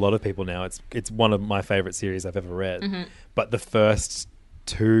recommended it to a lot of people now. It's one of my favorite series I've ever read. Mm-hmm. But the first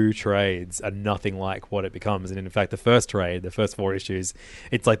 2 trades are nothing like what it becomes. And in fact, the first trade, the first 4 issues,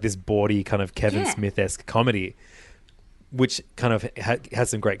 it's like this bawdy kind of Kevin Smith-esque comedy, which kind of has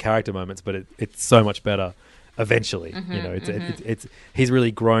some great character moments, but it's so much better eventually. Mm-hmm, it's he's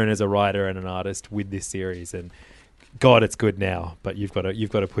really grown as a writer and an artist with this series, and God, it's good now. But you've got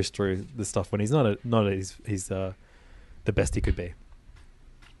to push through the stuff when he's not he's the best he could be.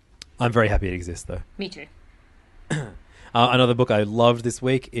 I'm very happy it exists, though. Me too. Another book I loved this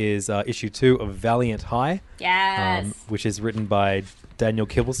week is issue 2 of Valiant High. Yes. Which is written by Daniel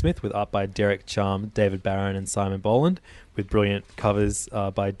Kibblesmith with art by Derek Charm, David Barron, and Simon Boland, with brilliant covers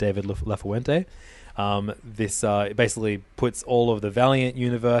by David Lafuente. This basically puts all of the Valiant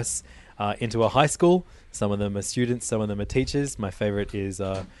universe into a high school. Some of them are students, some of them are teachers. My favorite is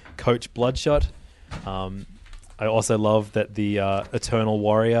Coach Bloodshot. I also love that the Eternal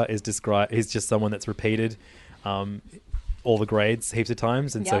Warrior is described. He's just someone that's repeated all the grades heaps of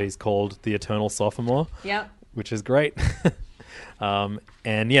times, and so he's called the Eternal Sophomore. Yep. Which is great.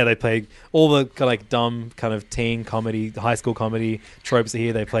 And yeah, they play all the kind of like dumb kind of teen comedy, high school comedy tropes are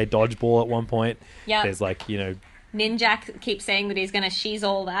here. They play dodgeball at one point. Yeah. There's like, Ninjak keeps saying that he's going to she's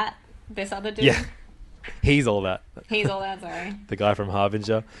all that. This other dude. Yeah. He's all that. He's all that, sorry. The guy from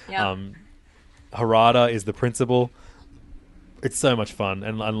Harbinger. Yeah. Harada is the principal. It's so much fun,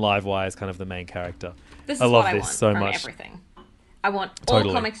 and Livewire is kind of the main character. This is I love what this I want so from much. Everything. I want all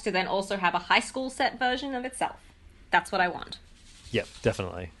comics to then also have a high school set version of itself. That's what I want. Yep,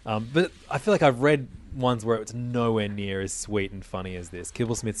 definitely. But I feel like I've read ones where it's nowhere near as sweet and funny as this.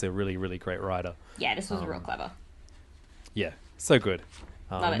 Kibblesmith's a really, really great writer. Yeah, this was real clever. Yeah, so good.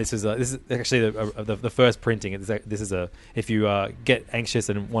 Love it. This is actually the first printing. This is if you get anxious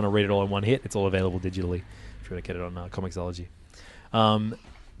and want to read it all in one hit, it's all available digitally if you want to get it on Comixology.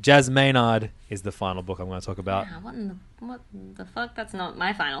 Jazz Maynard is the final book I'm going to talk about. Yeah, what the fuck? That's not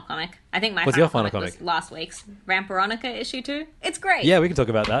my final comic. I think my What's final your final comic was last week's Vampironica issue 2. It's great. Yeah, we can talk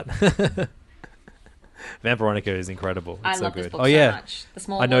about that. Vampironica is incredible. It's I so love good. this book so much. The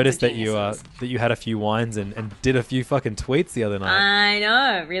Small I noticed Lords that of you had a few wines and did a few fucking tweets the other night. I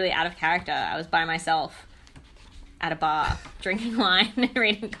know, really out of character. I was by myself at a bar drinking wine and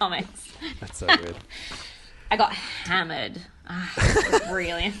reading comics. That's so good. I got hammered. It was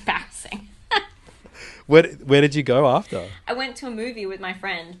really embarrassing. Where did you go after? I went to a movie with my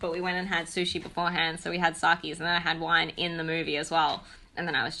friend, but we went and had sushi beforehand, so we had sakis, and then I had wine in the movie as well. And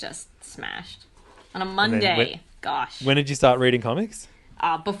then I was just smashed. On a Monday. Gosh. When did you start reading comics?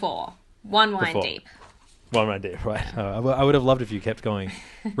 Before. One wine deep. One wine deep, right. I would have loved if you kept going,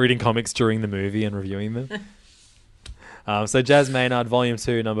 reading comics during the movie and reviewing them. So Jazz Maynard, Volume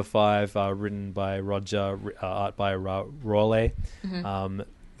 2, Number 5, written by Roger, art by Rowley. Mm-hmm.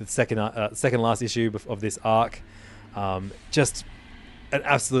 The second last issue of this arc. Just an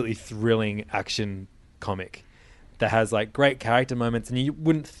absolutely thrilling action comic that has like great character moments, and you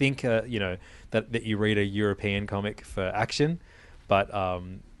wouldn't think, that you read a European comic for action, but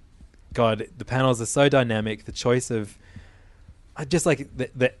God, the panels are so dynamic. The choice of just like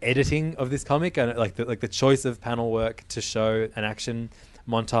the editing of this comic, and like the choice of panel work to show an action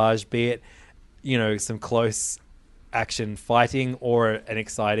montage, be it some close action fighting or an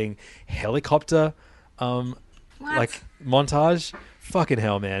exciting helicopter like montage. Fucking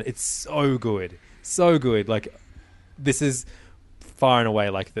hell, man, it's so good. Like, this is far and away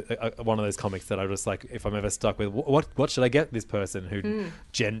like one of those comics that I just like, if I'm ever stuck with what should I get this person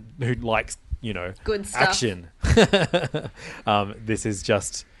who likes good stuff. Action. This is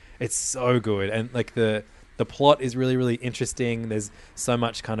just, it's so good, and like the plot is really, really interesting. There's so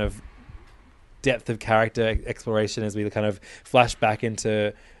much kind of depth of character exploration as we kind of flash back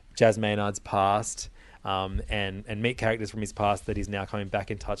into Jazz Maynard's past, and meet characters from his past that he's now coming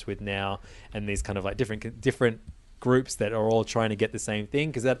back in touch with now, and these kind of like different groups that are all trying to get the same thing,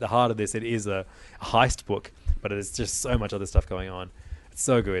 because at the heart of this, it is a heist book, but there's just so much other stuff going on. It's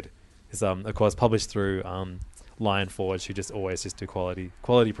so good. It's of course published through Lion Forge, who just always do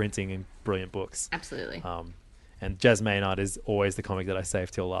quality printing and brilliant books. Absolutely. And Jazz Maynard is always the comic that I save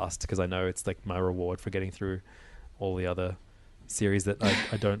till last, because I know it's like my reward for getting through all the other series that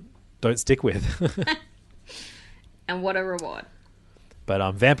I don't stick with. And what a reward. But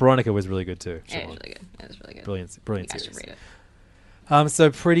Vampironica was really good too. It was really good. It was really good. Brilliant I series. should read it.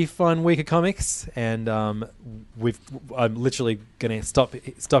 So pretty fun week of comics, and I'm literally gonna stop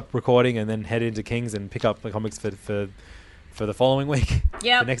recording and then head into Kings and pick up the comics for the following week.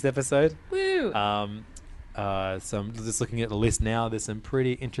 Yep. The next episode. Woo! So I'm just looking at the list now. There's some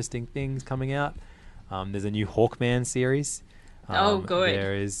pretty interesting things coming out. There's a new Hawkman series. Good.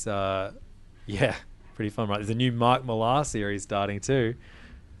 There is, pretty fun, right? There's a new Mark Millar series starting too.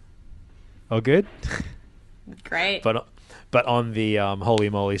 Oh, good. Great. But on the Holy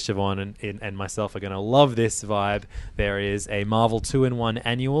Moly, Siobhan and myself are going to love this vibe. There is a Marvel 2-in-1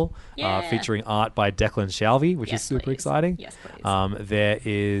 annual featuring art by Declan Shalvey, which is super exciting. Yes, please. There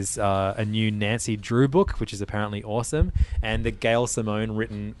is a new Nancy Drew book, which is apparently awesome. And the Gail Simone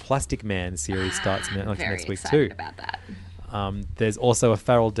written Plastic Man series starts next week too. Very excited about that. There's also a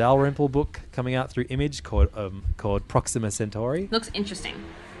Farrell Dalrymple book coming out through Image called Proxima Centauri. Looks interesting.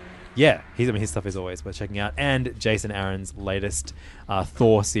 Yeah, his stuff is always worth checking out. And Jason Aaron's latest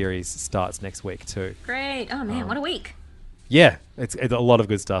Thor series starts next week too. Great. Oh, man, what a week. Yeah, it's a lot of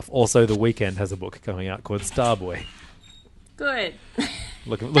good stuff. Also, The Weeknd has a book coming out called Starboy. Good.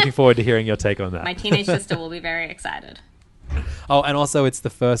 Looking forward to hearing your take on that. My teenage sister will be very excited. Oh, and also it's the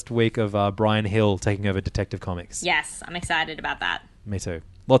first week of Brian Hill taking over Detective Comics. Yes, I'm excited about that. Me too.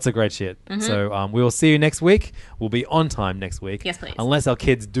 Lots of great shit. So we will see you next week. We'll be on time next week. Yes, please. Unless our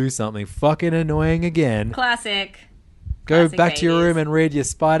kids do something fucking annoying again. Classic. Go Classic back to your babies. room and read your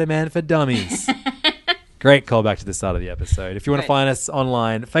Spider-Man for Dummies. Great callback to the start of the episode. If you want to find us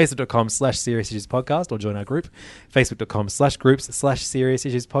online, facebook.com/Serious Issues Podcast, or join our group, facebook.com/groups/Serious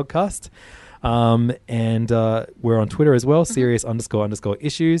Issues Podcast. And we're on Twitter as well,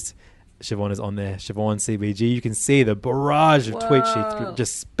 serious__issues. Siobhan is on there, Siobhan CBG. You can see the barrage of tweets she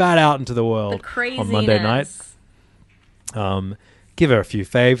just spat out into the world on Monday night. Give her a few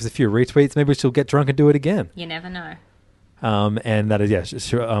faves, a few retweets. Maybe she'll get drunk and do it again. You never know. And that is,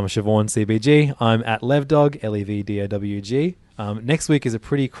 Siobhan CBG. I'm at Levdog, LEVDOWG. Next week is a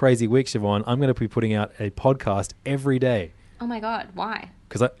pretty crazy week, Siobhan. I'm going to be putting out a podcast every day. Oh my God, why?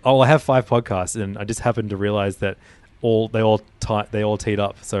 Because I have 5 podcasts, and I just happened to realize that they all teed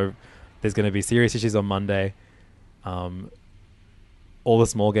up. So there's going to be Serious Issues on Monday, all the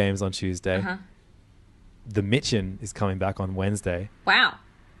small games on Tuesday. The Mitchin is coming back on Wednesday. Wow.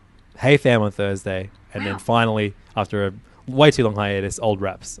 Hey Fam on Thursday, and then finally, after a way too long hiatus, Old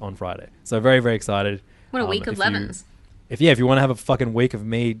Raps on Friday. So very, very excited. What a week of Levens. If you want to have a fucking week of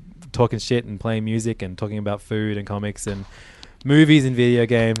me talking shit and playing music and talking about food and comics and movies and video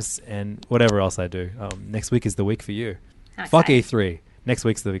games and whatever else I do, next week is the week for you. Fuck E3. Next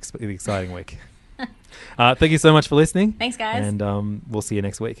week's the exciting week. Thank you so much for listening. Thanks, guys. And we'll see you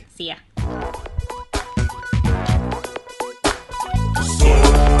next week. See ya.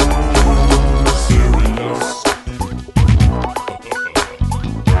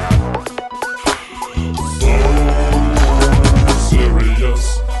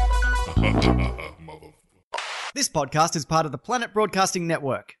 This podcast is part of the Planet Broadcasting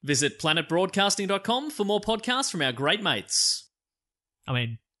Network. Visit planetbroadcasting.com for more podcasts from our great mates. I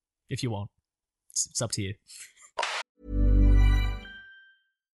mean, if you want. It's up to you.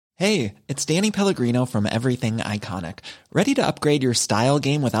 Hey, it's Danny Pellegrino from Everything Iconic. Ready to upgrade your style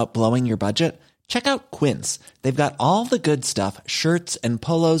game without blowing your budget? Check out Quince. They've got all the good stuff, shirts and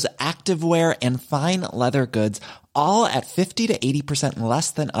polos, activewear, and fine leather goods, all at 50 to 80%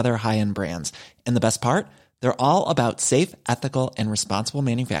 less than other high-end brands. And the best part? They're all about safe, ethical, and responsible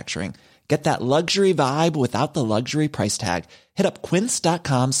manufacturing. Get that luxury vibe without the luxury price tag. Hit up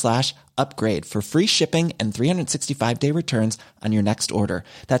quince.com/upgrade for free shipping and 365-day returns on your next order.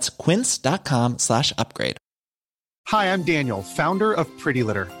 That's quince.com/upgrade. Hi, I'm Daniel, founder of Pretty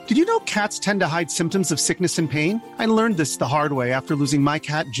Litter. Did you know cats tend to hide symptoms of sickness and pain? I learned this the hard way after losing my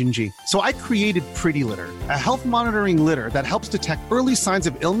cat, Gingy. So I created Pretty Litter, a health monitoring litter that helps detect early signs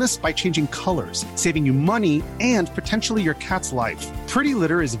of illness by changing colors, saving you money and potentially your cat's life. Pretty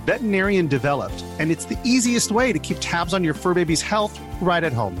Litter is veterinarian developed, and it's the easiest way to keep tabs on your fur baby's health right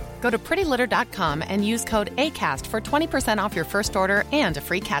at home. Go to prettylitter.com and use code ACAST for 20% off your first order and a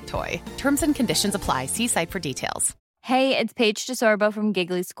free cat toy. Terms and conditions apply. See site for details. Hey, it's Paige DeSorbo from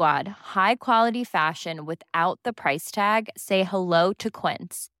Giggly Squad. High quality fashion without the price tag. Say hello to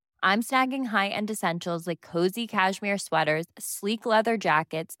Quince. I'm snagging high-end essentials like cozy cashmere sweaters, sleek leather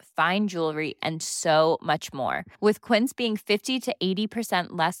jackets, fine jewelry, and so much more. With Quince being 50 to 80%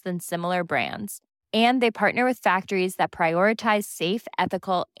 less than similar brands. And they partner with factories that prioritize safe,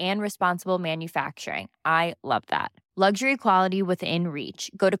 ethical, and responsible manufacturing. I love that. Luxury quality within reach.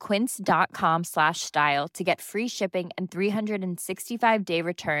 Go to quince.com/style to get free shipping and 365-day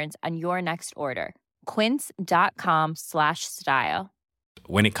returns on your next order. Quince.com/style.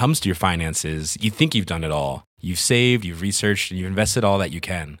 When it comes to your finances, you think you've done it all. You've saved, you've researched, and you've invested all that you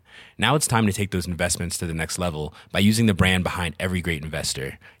can. Now it's time to take those investments to the next level by using the brand behind every great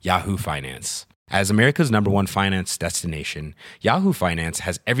investor, Yahoo Finance. As America's #1 finance destination, Yahoo Finance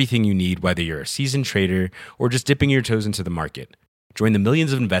has everything you need, whether you're a seasoned trader or just dipping your toes into the market. Join the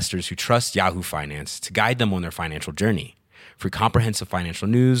millions of investors who trust Yahoo Finance to guide them on their financial journey. For comprehensive financial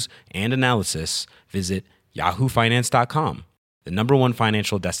news and analysis, visit yahoofinance.com, the #1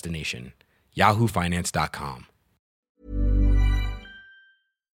 financial destination, yahoofinance.com.